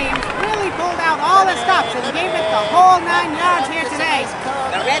these teams really pulled out all the stops and gave it the whole 9 yards here today.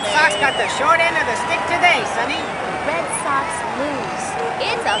 The Red Sox got the short end of the stick today, Sonny. The Red Sox lose.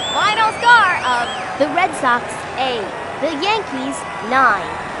 It's a final score of the Red Sox 8. The Yankees, 9.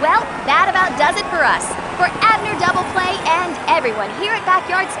 Well, that about does it for us. For Abner Double Play and everyone here at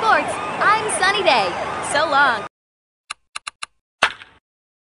Backyard Sports, I'm Sunny Day. So long.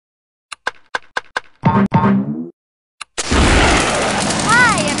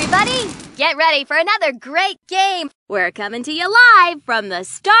 Hi, everybody. Get ready for another great game. We're coming to you live from the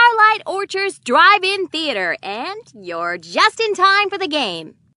Starlight Orchards Drive-In Theater, and you're just in time for the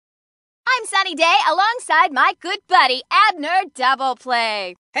game. I'm Sunny Day alongside my good buddy, Abner Double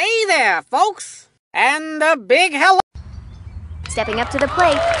Play. Hey there, folks. And a big hello. Stepping up to the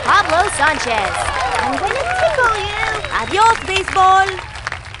plate, Pablo Sanchez. I'm going to tickle you. Adios, baseball.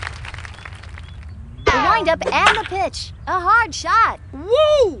 The windup and the pitch. A hard shot.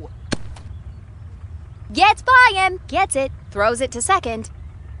 Woo! Gets by him. Gets it. Throws it to second.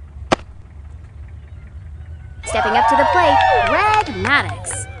 Stepping up to the plate, Greg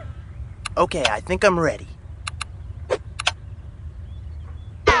Maddox. Okay, I think I'm ready.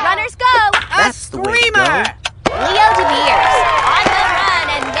 Runners go. That's the way to screamer. go. Leo DeBeers on the run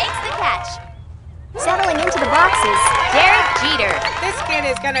and makes the catch. Settling into the boxes, Derek Jeter. This kid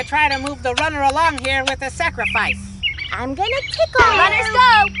is gonna try to move the runner along here with a sacrifice. I'm gonna tickle you. Runners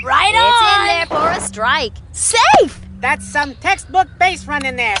go. Right on. It's in there for a strike. Safe. That's some textbook base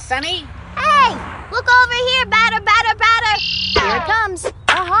running there, Sonny. Hey, look over here, batter, batter, batter. Here it comes.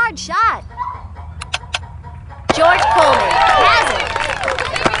 A hard shot. George Coleman has it.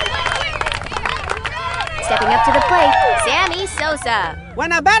 Stepping up to the plate, Sammy Sosa.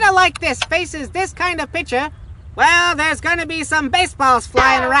 When a batter like this faces this kind of pitcher, well, there's gonna be some baseballs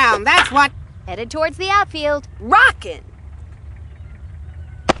flying around, that's what. Headed towards the outfield. Rockin'.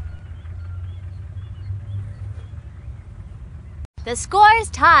 The score is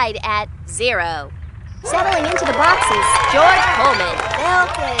tied at 0. Settling into the boxes, George Coleman. Veo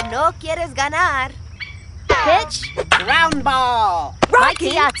que no quieres ganar. Pitch, Ground ball. Mike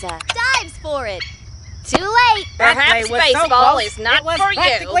Piazza dives for it. Too late. That Perhaps play was so baseball close, is not it was for you.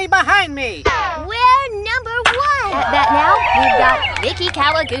 practically behind me. We're number 1. At bat now, we've got Vicky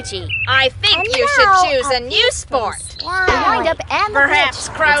Kawaguchi. I think And you now, should choose a new pitch sport. The windup and the Perhaps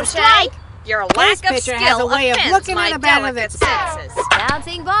pitch. crochet? It's a strike. Your lack of pitcher has skill a way of offends looking my at a batter delicate that's- senses.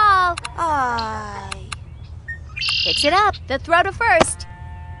 Bouncing ball. Ay. Picks it up. The throw to first.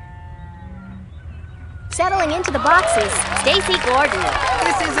 Settling into the boxes, Stacy Gordon.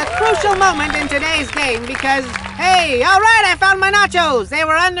 This is a crucial moment in today's game because, hey, all right, I found my nachos. They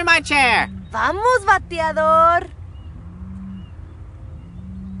were under my chair. Vamos, bateador.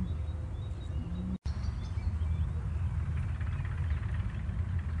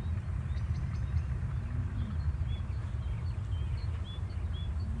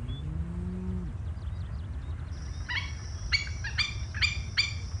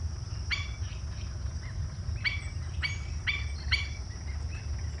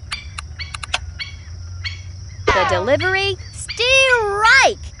 The delivery,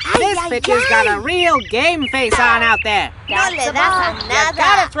 strike. This pitcher's got a real game face on out there. No That's le the das ball. a You nada.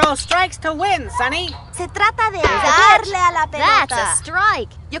 gotta throw strikes to win, Sonny. Se trata de Here's the darle pitch. a la pelota. That's a strike.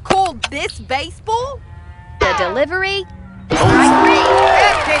 You call this baseball? The delivery, Strike 3.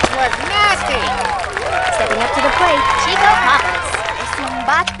 That pitch was nasty. stepping up to the plate, Chico Papas. Es un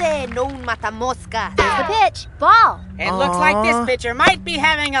bate, no un matamosca. Here's the pitch, ball. It looks like this pitcher might be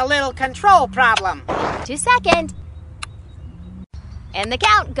having a little control problem. To second. And the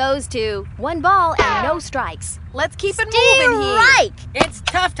count goes to 1 ball and no strikes. Let's keep it moving here. Strike. It's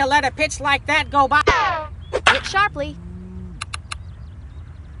tough to let a pitch like that go by. Hit sharply.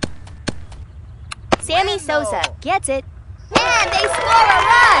 Sammy Sosa gets it. And they score a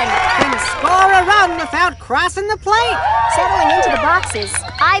run. Can score a run without crossing the plate. Settling into the boxes,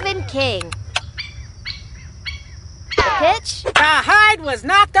 Ivan King. The pitch, The hide was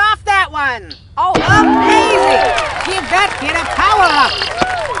knocked off that one. Oh, amazing. Give that kid a power up.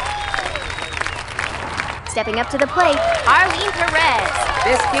 stepping up to the plate, Arlene Perez.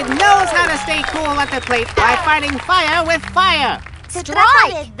 This kid knows how to stay cool at the plate by fighting fire with fire. Se trata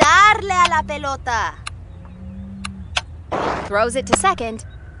de darle a la pelota. Throws it to second.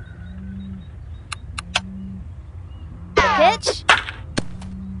 The pitch.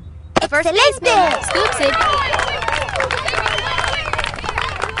 The first baseman scoops it.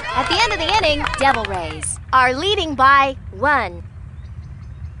 At the end of the inning, Devil Rays are leading by 1.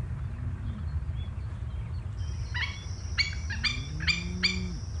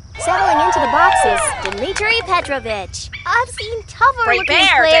 Settling into the boxes, Dmitry Petrovich. I've seen tougher-looking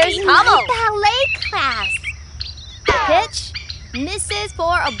Prepare to players be in my pummeled. ballet class. The pitch misses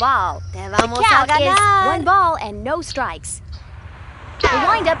for a ball. Te The vamos a count is ganar. 1 ball and no strikes. The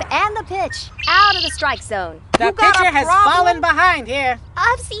windup and the pitch. Out of the strike zone. The pitcher has fallen behind here.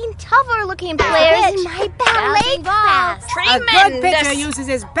 I've seen tougher-looking players in my ballet Bouncing ball. class. A good pitcher uses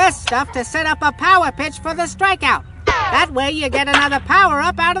his best stuff to set up a power pitch for the strikeout. That way you get another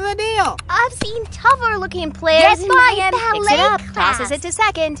power-up out of the deal. I've seen tougher-looking players Gets in by my him. ballet Picks it up. class. Tosses it to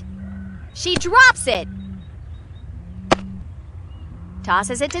second. She drops it.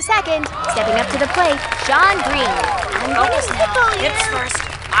 Tosses it to second. Stepping up to the plate, Sean Green. I'm gonna tickle you. Hips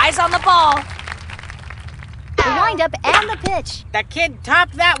first. Eyes on the ball. The windup and the pitch. The kid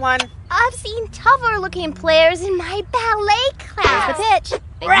topped that one. I've seen tougher-looking players in my ballet Here's class. the pitch.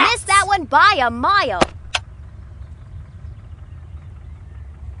 They missed that one by a mile.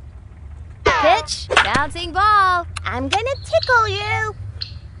 Pitch. Bouncing ball. I'm gonna tickle you.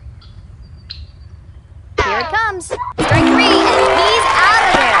 Here it comes. Strike 3, and he's out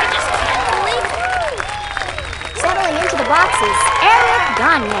of there. Settling into the boxes, Eric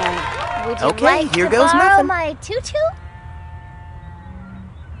Gagne. Would you Okay, like here to goes borrow nothing. my tutu?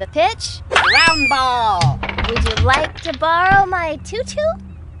 The pitch. Ground ball. Would you like to borrow my tutu?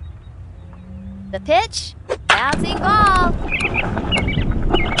 The pitch. Bouncing ball.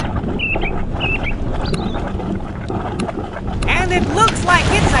 And it looks like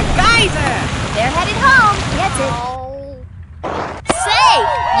it's a geyser. They're headed home. Gets it. Safe!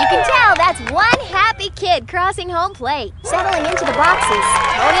 You can tell that's one happy kid crossing home plate. Settling into the boxes,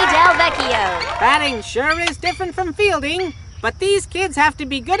 Tony Del Vecchio. Batting sure is different from fielding, but these kids have to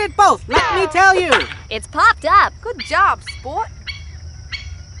be good at both, let me tell you. It's popped up. Good job, sport.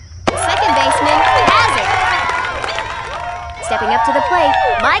 The second baseman has it. Stepping up to the plate,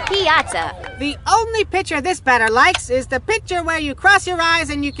 Mike Piazza. The only picture this batter likes is the picture where you cross your eyes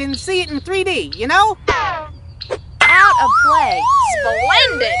and you can see it in 3D, you know? Out of play.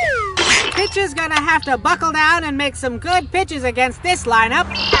 Splendid. Pitcher's gonna have to buckle down and make some good pitches against this lineup.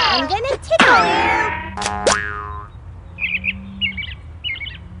 I'm gonna tickle you.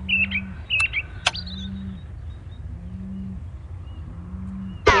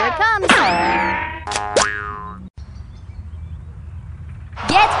 Here it comes.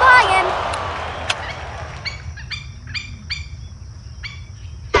 Gets by him.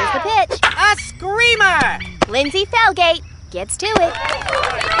 Here's the pitch. A screamer! Lindsey Felgate gets to it.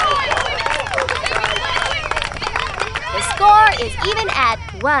 The score is even at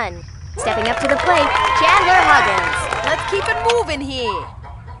 1. Stepping up to the plate, Chandler Huggins. Let's keep it moving here.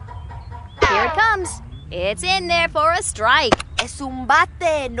 Here it comes. It's in there for a strike. Es un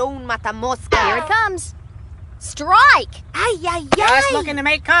bate, no un matamosca. Here it comes. Strike! Ay, ay, Just ay. looking to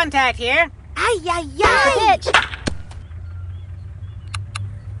make contact here. Ay, ay, Here's the ay. pitch.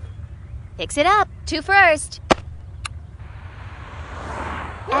 Picks it up to first.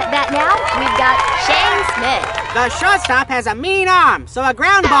 At bat now, we've got Shane Smith. The shortstop has a mean arm, so a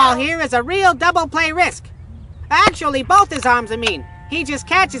ground ball here is a real double play risk. Actually, both his arms are mean. He just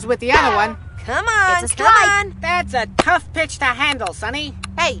catches with the other one. Come on, It's a come strike. on. That's a tough pitch to handle, Sonny.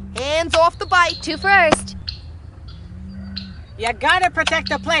 Hey, hands off the bite. To first. You gotta protect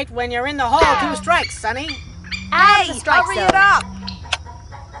the plate when you're in the hole 2 strikes, Sonny. Out of the strike hurry zone. it up.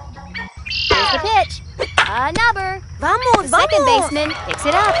 Here's the pitch. Another. Vamos, The second vamos. baseman picks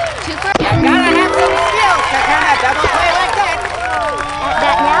it up. To first. You gotta have some skills to turn a double play like that. At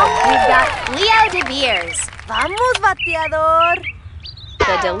bat now, we've got Leo De Beers. Vamos, bateador.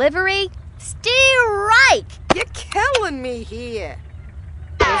 The delivery. Strike! You're killing me here.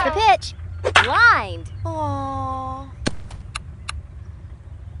 Here's the pitch. Lined. Aww.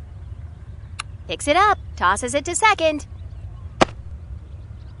 Picks it up. Tosses it to second.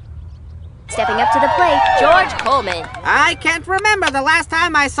 Stepping up to the plate, George Coleman. I can't remember the last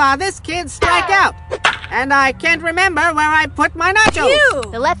time I saw this kid strike out. And I can't remember where I put my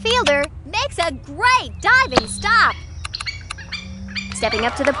nachos. The left fielder makes a great diving stop. Stepping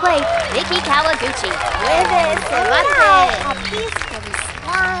up to the plate, Mickey Kawaguchi. Puede ser bate. a pista de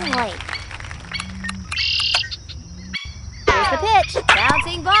Swan Lake. Here's the pitch.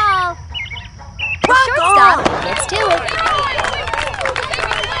 Bouncing ball. The shortstop gets to it.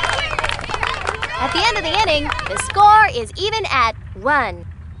 At the end of the inning, the score is even at 1.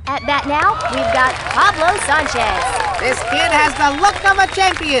 At bat now, we've got Pablo Sanchez. This kid has the look of a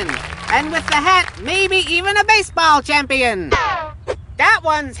champion. And with the hat, maybe even a baseball champion. That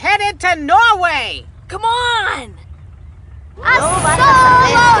one's headed to Norway. Come on. A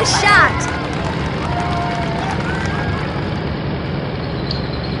solo shot.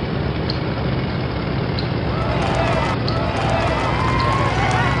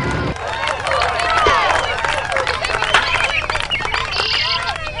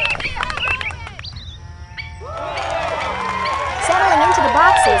 Settling into the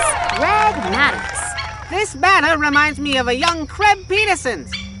is Greg Maddox. This batter reminds me of a young Kreb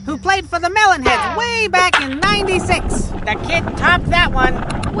Petersons, who played for the Melonheads way back in '96. The kid topped that one.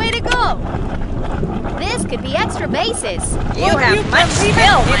 Way to go! This could be extra bases. You Would have much believe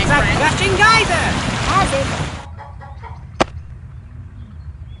skill, it? my It's a friend. gushing geyser. Has it.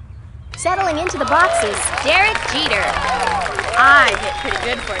 Settling into the boxes, Derek Jeter. I hit pretty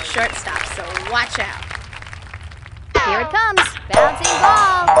good for a shortstop, so watch out. Here it comes. Bouncing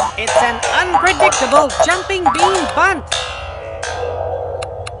ball. It's an unpredictable jumping bean bunt.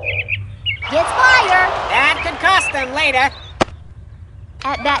 Gets fire. That could cost them later.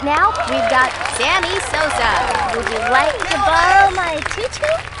 At bat now, we've got Sammy Sosa. Would you like to borrow my tutu?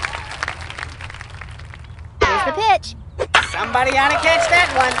 Here's the pitch. Somebody ought to catch that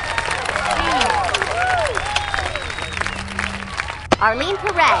one. Arlene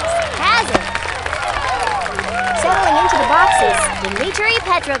Perez has it. Settling into the boxes, Dmitry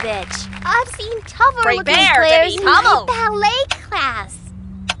Petrovich. I've seen tougher Great looking bear, players Debbie in my Pummel. ballet class.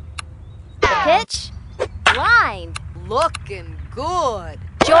 The pitch, lined. Looking good.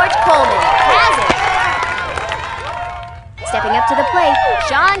 George Coleman has it. Stepping up to the plate,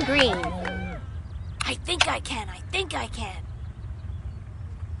 Sean Green. I think I can.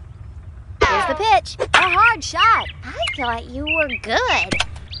 Here's the pitch, a hard shot. I thought you were good.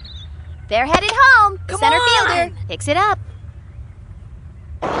 They're headed home. Come Center on. fielder picks it up.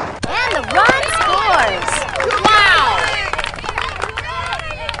 And the run scores. Wow!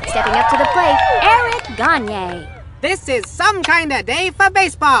 Stepping up to the plate, Eric Gagne. This is some kind of day for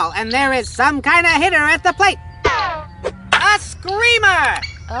baseball, and there is some kind of hitter at the plate. A screamer!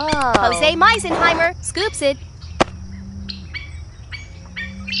 Oh. Jose Meisenheimer scoops it.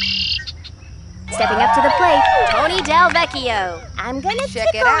 Stepping up to the plate, Tony Del Vecchio. I'm gonna Check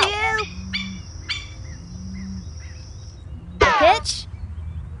it tickle out. you. The pitch,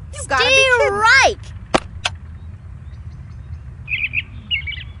 You gotta be kidding. strike.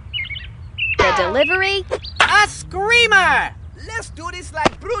 The delivery, A screamer! Let's do this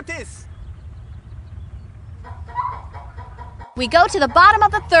like Brutus. we go to the bottom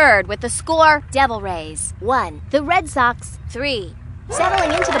of the third with the score Devil Rays 1, the Red Sox 3.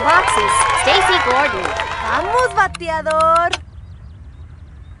 Settling into the boxes, Stacy Gordon. Vamos, bateador.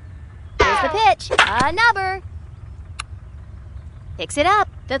 Here's the pitch, a number. Picks it up,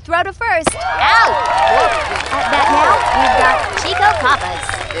 the throw to first, out. At bat now, we've got Chico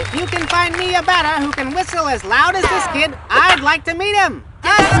Papas. If you can find me a batter who can whistle as loud as this kid, I'd like to meet him. A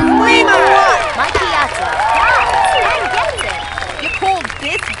screamer! Mike Piazza. And gets it. You call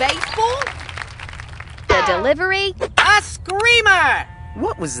this baseball? The delivery, A screamer!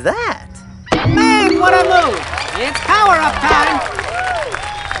 What was that? Man, what a move! It's power-up time!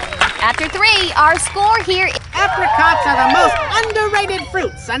 after 3, our score here is Apricots are the most underrated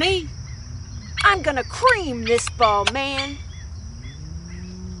fruit, Sonny. I'm gonna cream this ball, man.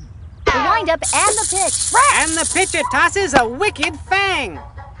 the windup and the pitch. And the pitcher tosses a wicked fang.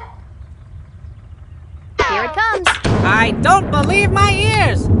 Here it comes. I don't believe my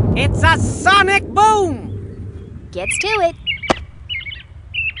ears. It's a sonic boom. Gets to it.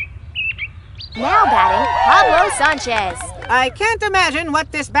 Now batting, Pablo Sanchez. I can't imagine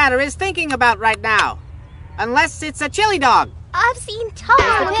what this batter is thinking about right now. Unless it's a chili dog. I've seen tougher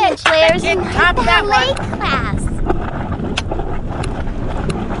Here's the looking pitch. players That in kid my topped that ballet one. class.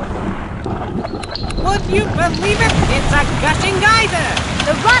 Would you believe it? It's a gushing geyser.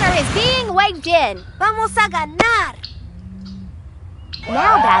 The runner is being waved in. Vamos a ganar.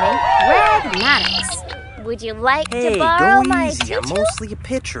 Now batting, Greg Maddox. Would you like Hey, to borrow go my easy. I'm tutu? mostly a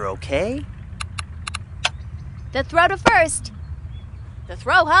pitcher, okay? The throw to first. The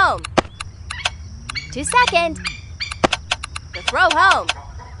throw home. To second. The throw home.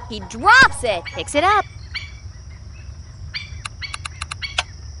 He drops it. Picks it up.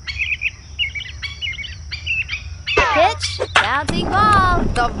 The pitch. Bouncing ball.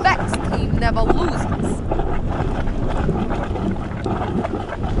 The Vex team never loses.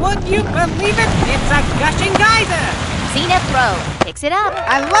 Would you believe it? It's a gushing geyser. Cena throw. Picks it up.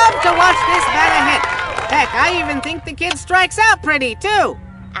 I love to watch this batter hit. Heck, I even think the kid strikes out pretty, too.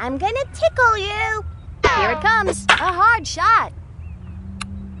 I'm gonna tickle you. Here it comes. A hard shot.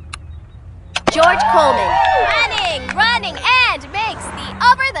 George Coleman. Running, and makes the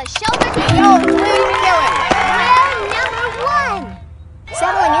over-the-shoulder The old twin killing. We're number 1.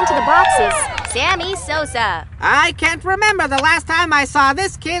 Settling into the boxes, Sammy Sosa. I can't remember the last time I saw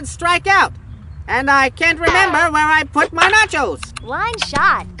this kid strike out. And I can't remember where I put my nachos. Line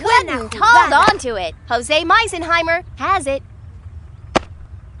shot. Buena Couldn't hold jugada. on to it. Jose Meisenheimer has it.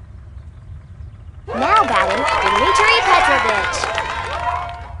 Now batting, Dmitry Petrovich.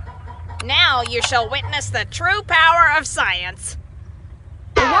 Now you shall witness the true power of science.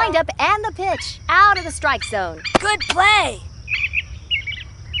 The windup and the pitch out of the strike zone. Good play.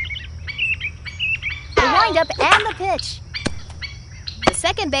 The windup and the pitch. The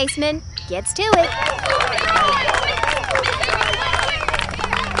second baseman gets to it.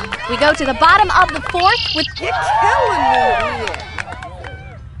 We go to the bottom of the fourth with... You're killing me here.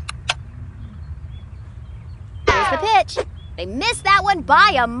 Here's the pitch. They missed that one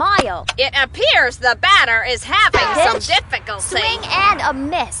by a mile. It appears the batter is having some Pitch, difficulty. Swing and a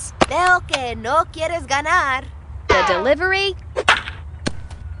miss. Veo que no quieres ganar. The delivery.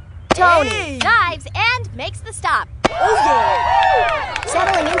 Tony Hey. dives and makes the stop. Oh yeah.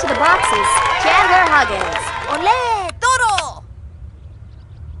 Settling into the boxes, Chandler Huggins. Olé, toro.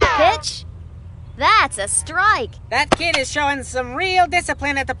 Pitch. That's a strike. That kid is showing some real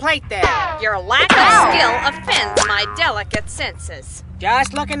discipline at the plate there. Your lack of skill offends my delicate senses.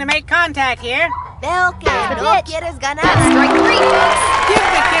 Just looking to make contact here. Veo que The no pitch. quieres ganar. That's strike 3, folks. Give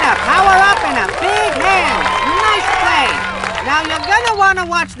the kid a power up and a big hand. Nice play. Now you're gonna want to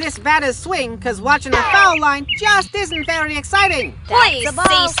watch this batter's swing, because watching the foul line just isn't very exciting. Please the ball.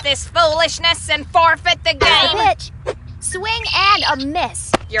 cease this foolishness and forfeit the The game. pitch. Swing and a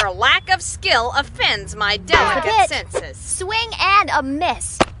miss. Your lack of skill offends my pitch. delicate senses. Swing and a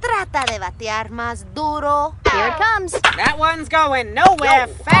miss. Trata de batear más duro. Here it comes. That one's going nowhere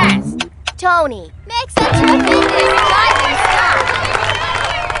fast. Tony makes a tremendous diving stop.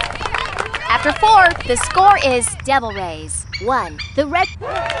 After 4, the score is Devil Rays 1. The Red...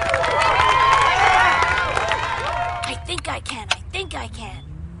 I think I can.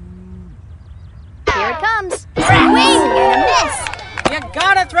 Here it comes. Swing and a miss. You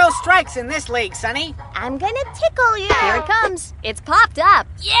gotta throw strikes in this league, Sonny. I'm gonna tickle you. Here it comes. It's popped up.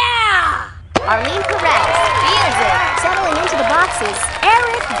 Yeah! Arlene Perez fields it. Settling into the boxes,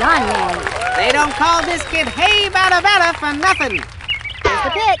 Eric Gunman. They don't call this kid Hey Batter Batter for nothing. Here's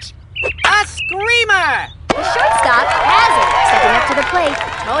the pitch. A screamer! The shortstop has it. Stepping up to the plate,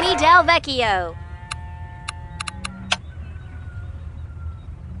 Tony Del Vecchio.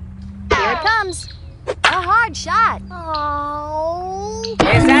 Here it comes. A hard shot. Oh. Is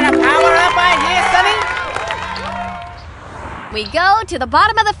that a power up I hear, Sonny? We go to the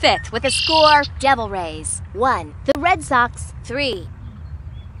bottom of the 5th with a score Devil Rays 1. The Red Sox 3.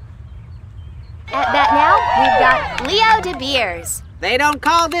 At bat now, we've got Leo De Beers. They don't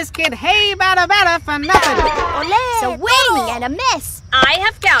call this kid Hey Batter Batter for nothing. Olé, Swing and a miss. I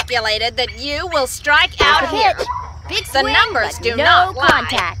have calculated that you will strike The out here. pitch. Big The swing, numbers but do no not lie.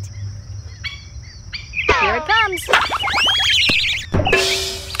 contact. Here it comes.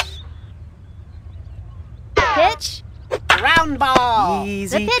 The pitch. Round ball. The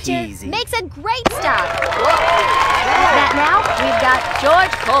Easy pitcher peasy. makes a great stop. At that now, we've got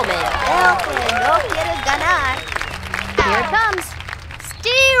George Coleman. Veo que no quieres ganar. Here it comes.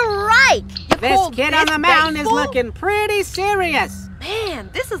 Strike! This kid on the mound is looking pretty serious.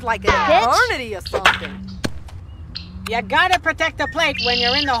 Man, this is like an Pitch. eternity or something. You gotta protect the plate when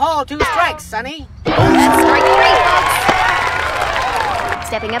you're in the hole 2 strikes, Sonny. That's strike 3, folks.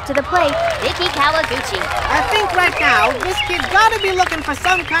 Stepping up to the plate, Vicky Kawaguchi. I think right now, this kid gotta be looking for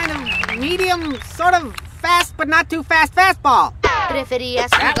some kind of medium, sort of fast but not too fast fastball. Preferías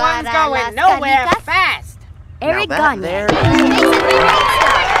That jugar one's a going las nowhere canicas? fast. Eric that Gagne there- makes a great stop.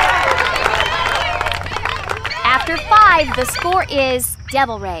 After 5, the score is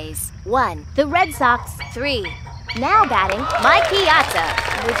Devil Rays 1. The Red Sox 3. Now batting, Mike Piazza.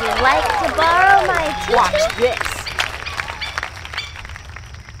 Would you like to borrow my tissue? Watch this.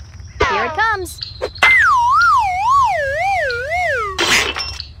 Here it comes.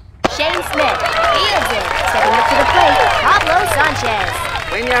 Shane Smith fields it. Stepping up to the plate, Pablo Sanchez.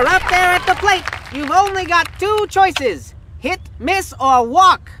 When you're up there at the plate, you've only got 2 choices. Hit, miss, or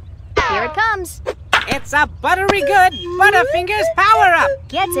walk. Here it comes. It's a buttery good Butterfingers power up.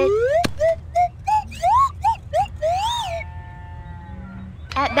 Gets it.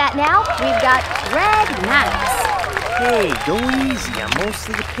 At bat now, we've got Greg Maddox. Hey, go easy. I'm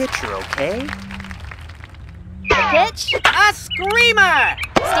mostly the pitcher, okay? The pitch, A screamer!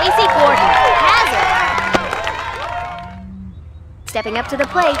 Stacy Gordon has it. Stepping up to the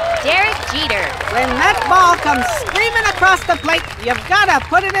plate, Derek Jeter. When that ball comes screaming across the plate, you've gotta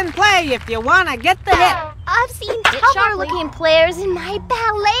put it in play if you wanna get the hit. I've seen Hit sharply. tougher-looking players in my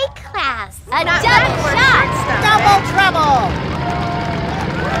ballet class. A double shot. Double trouble!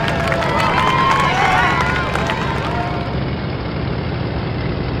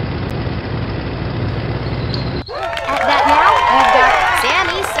 At bat now, we've got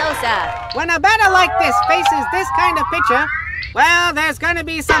Sammy Sosa. When a batter like this faces this kind of pitcher, Well, there's gonna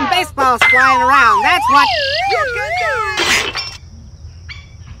be some baseballs flying around, that's what.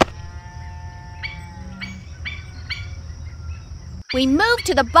 We move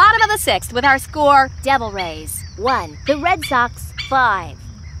to the bottom of the sixth with our score, Devil Rays 1, the Red Sox 5.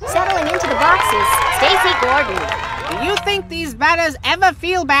 Settling into the boxes, Stacy Gordon. Do you think these batters ever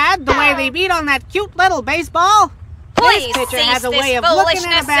feel bad the way they beat on that cute little baseball? Please This pitcher cease has a this way of looking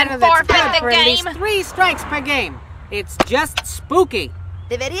at a foolishness batter and that's forfeit good the for at least game. 3 strikes per game. It's just spooky.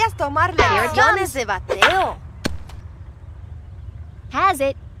 Deberías tomar Here it comes. lecciones de bateo. Has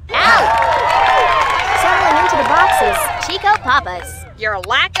it. Out! Settling into the boxes, Chico Papas. Your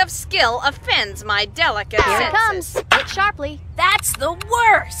lack of skill offends my delicate Here it senses. comes. Hit sharply. That's the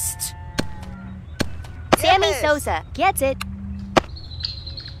worst. Sammy Yes. Sosa gets it.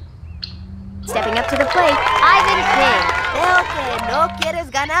 Stepping up to the plate, Ivan King. Veo que no quieres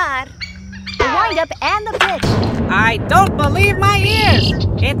ganar. The windup and the pitch. I don't believe my ears.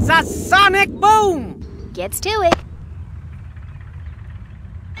 It's a sonic boom. Gets to it.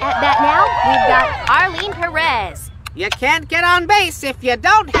 At bat now, we've got Arlene Perez. You can't get on base if you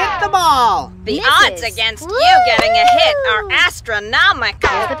don't hit the ball. The Misses. odds against you getting a hit are Here's astronomical.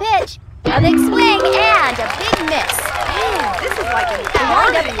 the pitch. A big swing and a big miss. This is like an The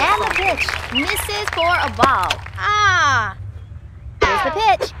windup comedy. and the pitch. Misses for a ball. Ah, Here's the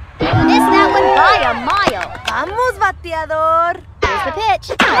pitch. Missed that one by a mile. Vamos, bateador. Here's the pitch.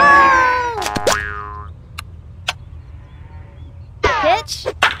 The pitch.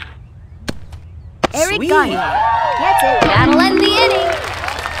 Eric Sweet. Gagne gets it. That'll end the inning.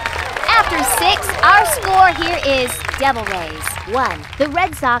 After 6, our score here is Devil Rays 1, the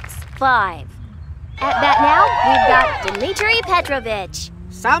Red Sox 5. At bat now, we've got Dmitry Petrovich.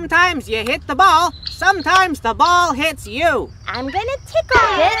 Sometimes you hit the ball, sometimes the ball hits you. I'm gonna tickle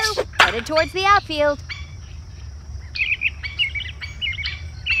pitch. Headed towards the outfield.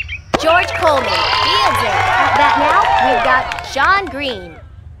 George Coleman fields it. At bat now, we've got Sean Green.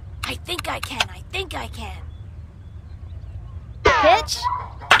 I think I can. Pitch.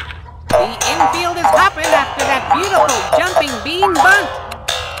 The infield is hopping after that beautiful jumping bean bunt.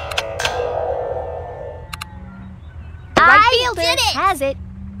 The right I fielder did it. has it.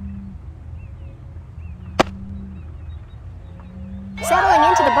 Settling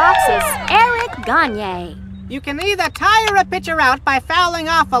into the boxes, Eric Gagne. You can either tire a pitcher out by fouling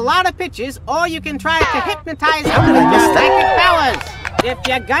off a lot of pitches, or you can try to hypnotize him with your psychic powers. If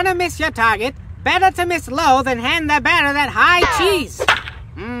you're gonna miss your target, better to miss low than hand the batter that high cheese.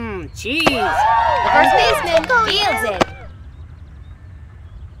 Cheese. The first baseman fields it.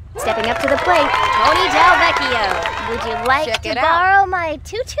 Stepping up to the plate, Tony Del Vecchio. Would you like Check to it out. borrow my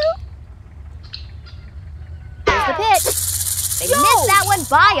tutu? Here's the pitch. They missed that one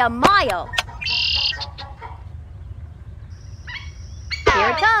by a mile. Here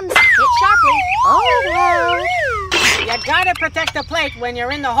it comes. Hit sharply. Oh, well. You gotta protect the plate when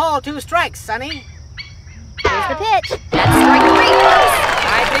you're in the hole 2 strikes, Sonny. Here's the pitch. That's strike 3, folks.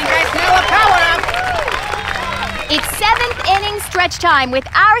 I think I smell a power-up. It's 7th inning stretch time with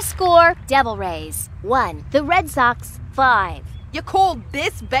our score, Devil Rays 1, the Red Sox 5. You call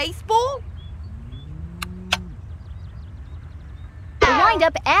this baseball? The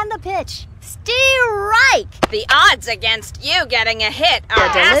windup and the pitch. Strike! The odds against you getting a hit The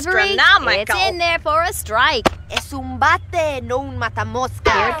are delivery, astronomical. it's in there for a strike. Es un bate, no un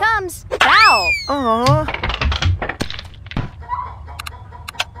matamosca. Here it comes. Foul. Aww.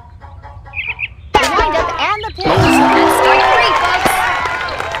 The windup and the pitch. That's strike 3, folks.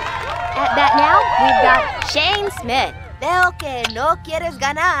 At bat now, we've got Shane Smith. Veo que no quieres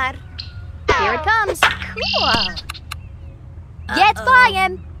ganar. Here it comes. Cool. Gets by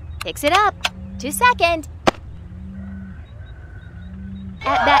him. Picks it up to second.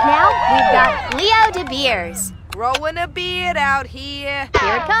 At bat now, we've got Leo De Beers. Growing a beard out here.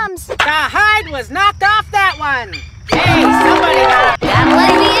 Here it comes. The hide was knocked off that one. Hey, somebody got That'll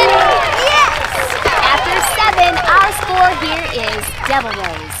end the inning. Yes! After 7, our score here is Devil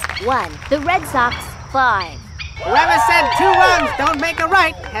Rays 1, the Red Sox 5. Whoever said 2 runs don't make a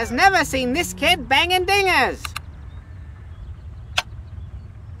right has never seen this kid banging dingers.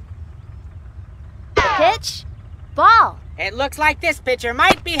 The pitch. Ball. It looks like this pitcher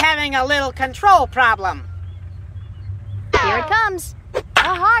might be having a little control problem. Here it comes. A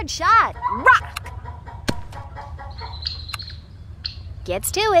hard shot. Rock.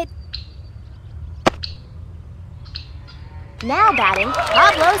 Gets to it. Now batting,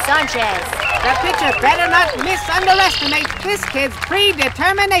 Pablo Sanchez. The pitcher better not misunderestimate this kid's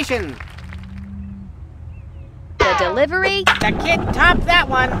predetermination. The delivery. The kid topped that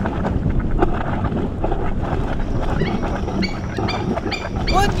one.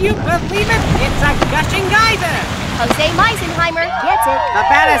 Would you believe it? It's a gushing geyser. Jose Meisenheimer gets it. The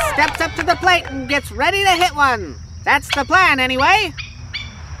batter steps up to the plate and gets ready to hit one. That's the plan, anyway.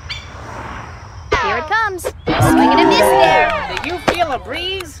 Here it comes. Swing and a miss there. Do you feel a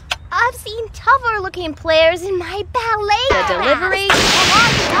breeze? I've seen tougher-looking players in my ballet The delivery.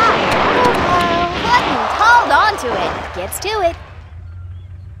 class. Hold on to it. Gets to it.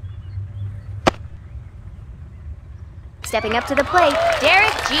 Stepping up to the plate,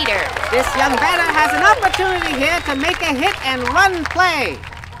 Derek Jeter. This young batter has an opportunity here to make a hit and run play.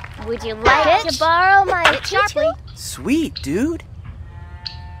 Would you like to borrow my Hit sharply. Sweet, dude.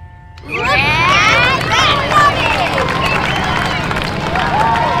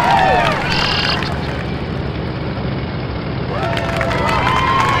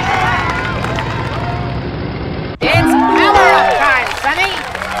 It's power-up time, Sonny.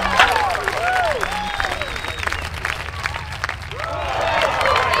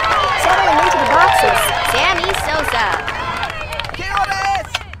 Settling into the boxes, Sammy Sosa.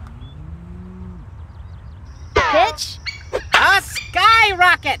 Pitch. A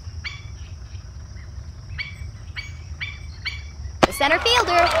skyrocket. The center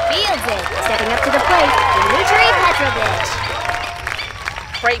fielder fields it. Stepping up to the plate, Dmitry Petrovich.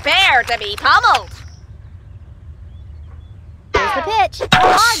 Prepare to be pummeled. Here's the pitch.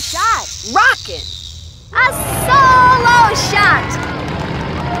 Hard shot. Rockin'. A solo shot.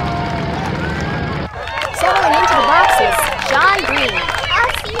 Settling into the boxes, John Green.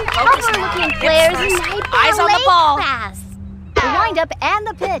 I've seen tougher-looking players in my Eyes on the ballet ball. class. The windup and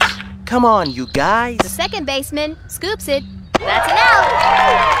the pitch. Come on, you guys. The second baseman scoops it. That's an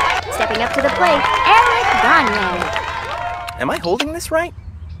out. Stepping up to the plate, Eric Gagne. Am I holding this right?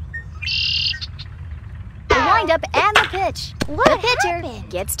 The windup and the pitch. What The pitcher happened?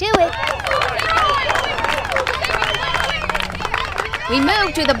 gets to it. We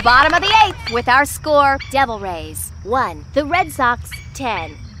move to the bottom of the eighth with our score, Devil Rays 1, the Red Sox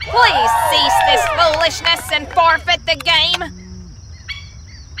 10. Please cease this foolishness and forfeit the game.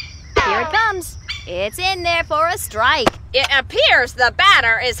 Here it comes. It's in there for a strike. It appears the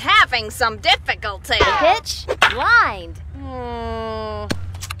batter is having some difficulty. The pitch, lined. The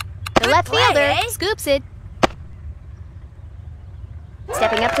left play, fielder eh? scoops it.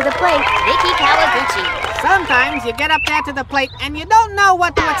 Stepping up to the plate, Vicky Kawaguchi. Sometimes you get up there to the plate and you don't know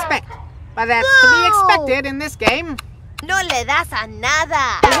what to expect. But that's to be expected in this game. No le das a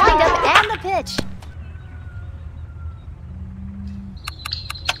nada. The windup and the pitch.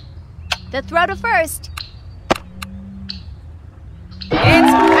 The throw to first.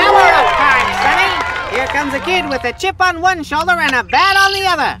 It's power-up time, Sonny. Here comes a kid with a chip on one shoulder and a bat on the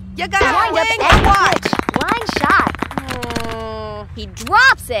other. You The gotta windup swing and or the what? pitch. Line shot. He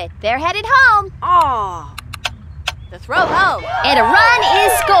drops it. They're headed home. Oh. The throw home. And a run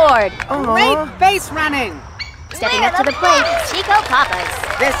is scored. Great base running. Stepping up to the plate, Chico Papas.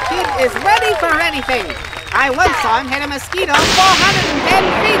 This kid is ready for anything. I once saw him hit a mosquito 410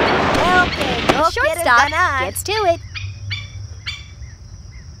 feet. The No quieres shortstop ganar. gets to it.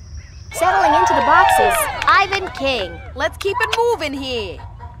 Settling into the boxes, Ivan King. Let's keep it moving here.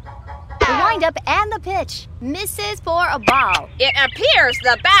 The windup and the pitch misses for a ball. It appears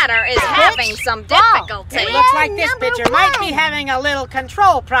the batter is having some ball. difficulty. It looks like this number pitcher might be one. having a little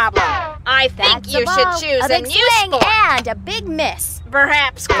control problem. I think That's you the should ball. choose a a big new swing sport. and a big miss.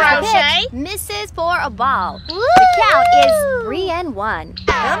 Perhaps The crochet? pitch misses for a ball. The count is 3-1.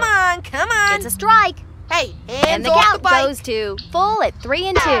 Come on, come on. It's a strike. Hey, And hands the off the count bike. goes to full at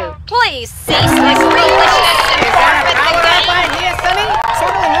 3-2. Please cease this foolishness and Is that a forfeit power-up the game. idea, Sonny?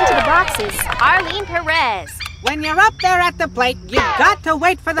 Settling into the boxes, Arlene Perez. When you're up there at the plate, you've got to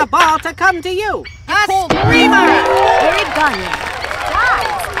wait for the ball to come to you. A Cold screamer! Eric Gagne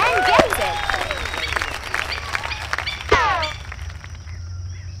dives and gets it.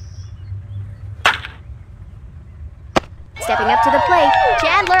 Stepping up to the plate,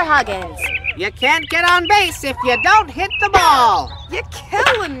 Chandler Huggins. You can't get on base if you don't hit the ball. You're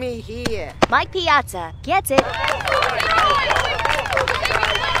killing me here. Mike Piazza gets it.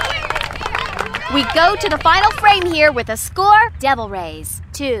 We go to the final frame here with a score, Devil Rays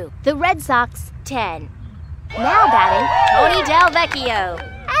 2, the Red Sox 10. Now batting, Tony Del Vecchio.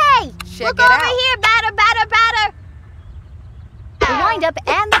 Hey, Check look it over out. here, batter, batter, batter. The windup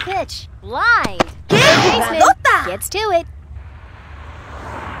and the pitch, blind. The baseman pelota? gets to it.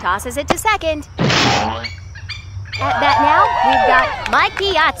 Tosses it to second. At bat now, we've got Mike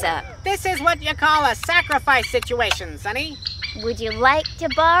Piazza. This is what you call a sacrifice situation, Sonny. Would you like to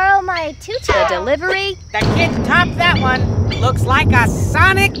borrow my tutu? The delivery The kid topped that one. Looks like a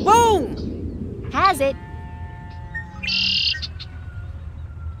sonic boom. has it.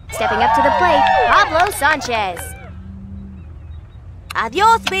 Stepping up to the plate, Pablo Sanchez.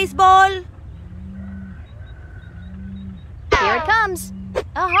 Adios, baseball. Here it comes.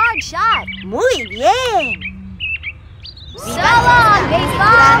 A hard shot. Muy bien. So long,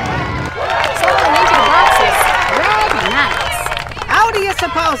 baseball! Settling into the boxes, Red Knights. How do you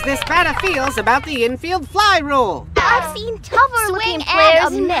suppose this batter feels about the infield fly rule? I've seen tougher looking Swing players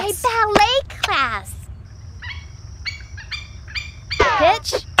and a in my miss. ballet class.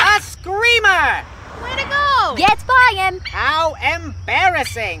 Pitch. A screamer! Way to go! Gets by him. How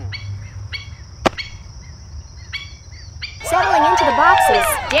embarrassing! Settling into the boxes,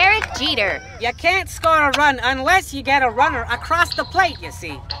 Derek Jeter. You can't score a run unless you get a runner across the plate, you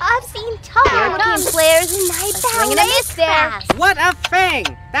see. I've seen tougher Here it looking comes. players in my A swing and a ballet miss there. class. What a fang!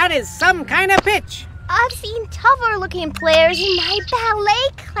 That is some kind of pitch. I've seen tougher looking players in my ballet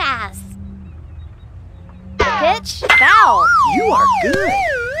class. Pitch. Foul. You are good.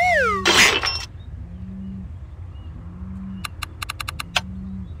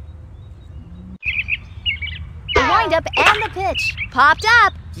 The windup and the pitch. Popped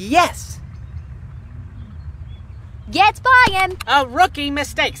up. Yes. Gets by him. A rookie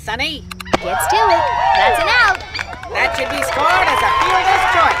mistake, Sonny. Gets to it. That's an out. That should be scored as a fielder's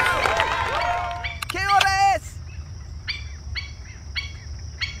choice. ¿Qué hora es?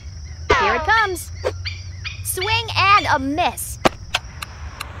 Here it comes. Swing and a miss.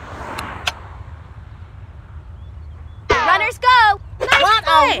 Runners go. Nice What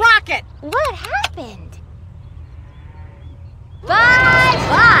play. a rocket! What happened?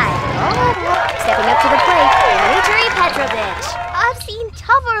 Bye-bye. Stepping up to the plate, Dmitry Petrovich. I've seen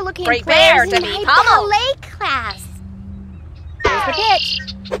tougher looking Great bear players to in be my pummeled. ballet class. Here's the pitch.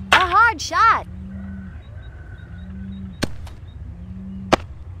 A hard shot.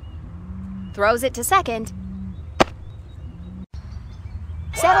 Throws it to second.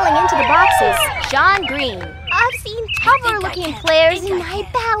 Settling into the boxes, Sean Green. I've seen tougher looking players in my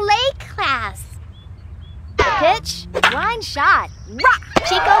ballet class. The pitch, line shot. Rock.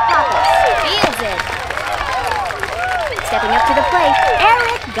 Chico Pappas fields it. Stepping up to the plate,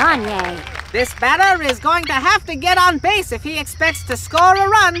 Eric Gagne. This batter is going to have to get on base if he expects to score a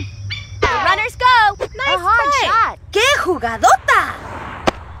run. The runners go. Nice A hard play. shot. ¡Qué jugadota!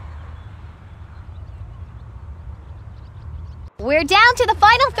 We're down to the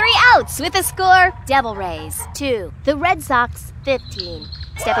final 3 outs with the score Devil Rays 2, the Red Sox 15.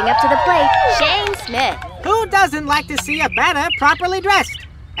 Stepping up to the plate, Shane Smith. Who doesn't like to see a batter properly dressed?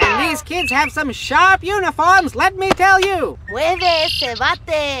 And these kids have some sharp uniforms, let me tell you. Mueve ese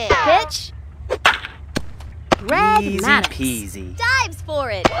bate. Pitch. Greg Easy Maddox. peasy. Dives for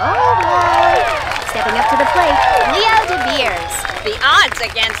it. Oh boy. Stepping up to the plate, Leo DeVeers. The odds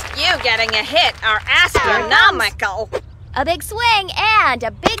against you getting a hit are astronomical. A big swing and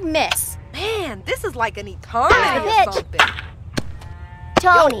a big miss. Man, this is like an eternity Here's the or pitch. something.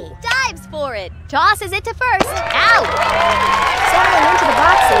 Tony dives for it. Tosses it to first. Out. Settling into the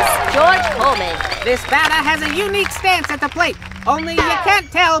boxes, George Coleman. This batter has a unique stance at the plate, only you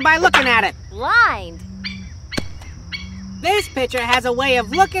can't tell by looking at it. Lined. This pitcher has a way of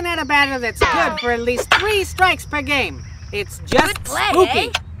looking at a batter that's good for at least 3 strikes per game. It's just Good play, spooky.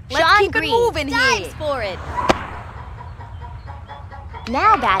 eh? Let's Sean keep it Green moving dives here. for it.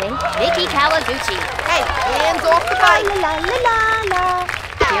 Now batting, Mickey Kawaguchi. Hey, hands off the La bike. la la la la.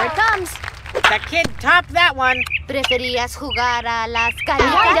 Here it comes. The kid topped that one. ¿Preferías jugar a las The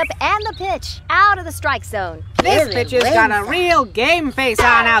windup and the pitch out of the strike zone. This pitcher's got a real game face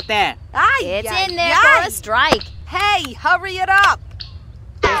on out there. Ay, It's ay, in there ay. for a strike. Hey, hurry it up.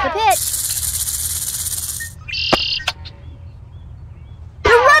 Here's the pitch. The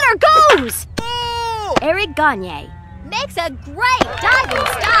runner goes! Oh. Eric Gagne makes a great diving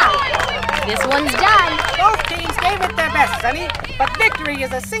stop. This one's done. Both teams gave it their best, Sonny, but victory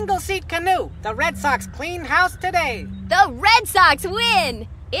is a single-seat canoe. The Red Sox clean house today. The Red Sox win.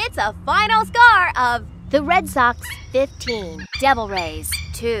 It's a final score of the Red Sox 15, Devil Rays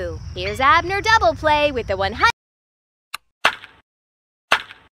 2. Here's Abner Double Play with the 100.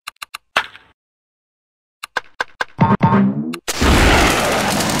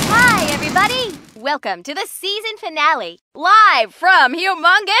 Hi, everybody. Welcome to the season finale, live from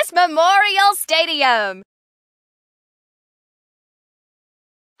Humongous Memorial Stadium.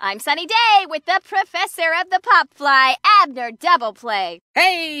 I'm Sunny Day with the professor of the pop fly, Abner Double Play.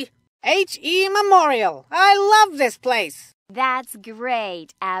 Hey, H.E. Memorial. I love this place. That's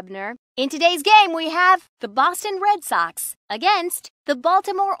great, Abner. In today's game, we have the Boston Red Sox against the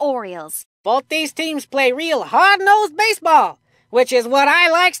Baltimore Orioles. Both these teams play real hard-nosed baseball, which is what I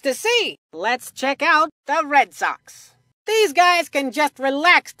likes to see. Let's check out the Red Sox. These guys can just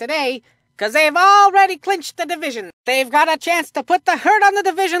relax today, because they've already clinched the division. They've got a chance to put the hurt on the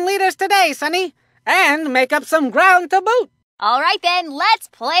division leaders today, Sonny, and make up some ground to boot. All right then, let's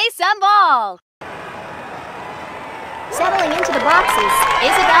play some ball. Settling into the boxes,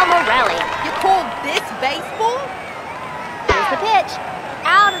 Isabel Morelli. You call this baseball? Here's the pitch.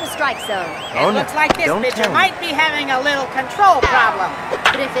 Out of the strike zone. It looks like this pitcher might be having a little control problem.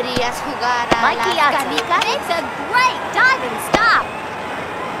 ¿Preferías jugar a Mikey las Yahtzee canicas? makes a great diving stop.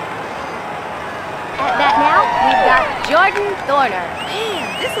 At bat now, we've got Jordan Thorner. Man,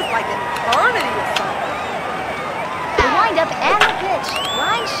 this is like an eternity or something. The windup and the pitch.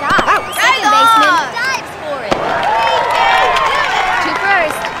 Line shot. Oh, The second right baseman on. dives for it. He can do it. To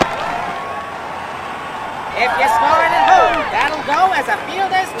first. If you score it at home, that'll go as a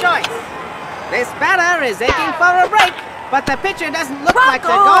fielder's choice. This batter is aching for a break, but the pitcher doesn't look like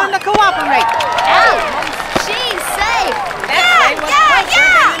they're going to cooperate. Out. She's safe. That play was closer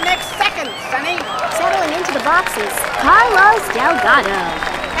than the next second, Sonny. Settling into the boxes, Carlos Delgado.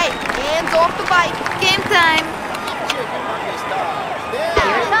 Hey, hands off the bike. Game time.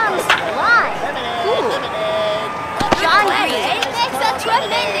 Here it comes. Live. Cool. John Green makes a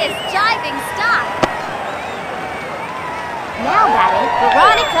tremendous diving stop. Now batting,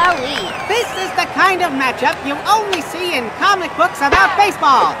 Veronica Lee. This is the kind of matchup you only see in comic books about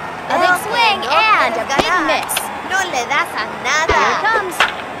baseball. A big swing and a big miss. No le das a Here it nada. comes.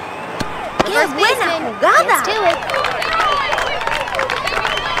 The ¡Qué first buena baseman jugada! gets to it.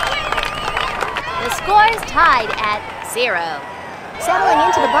 The score is tied at 0. Settling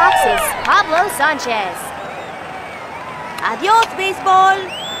into the boxes, Pablo Sanchez. Adiós, baseball.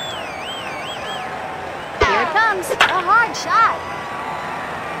 Here it comes, a hard shot.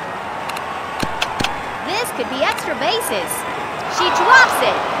 This could be extra bases. She drops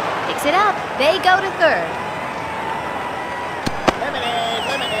it. Picks it up. They go to third.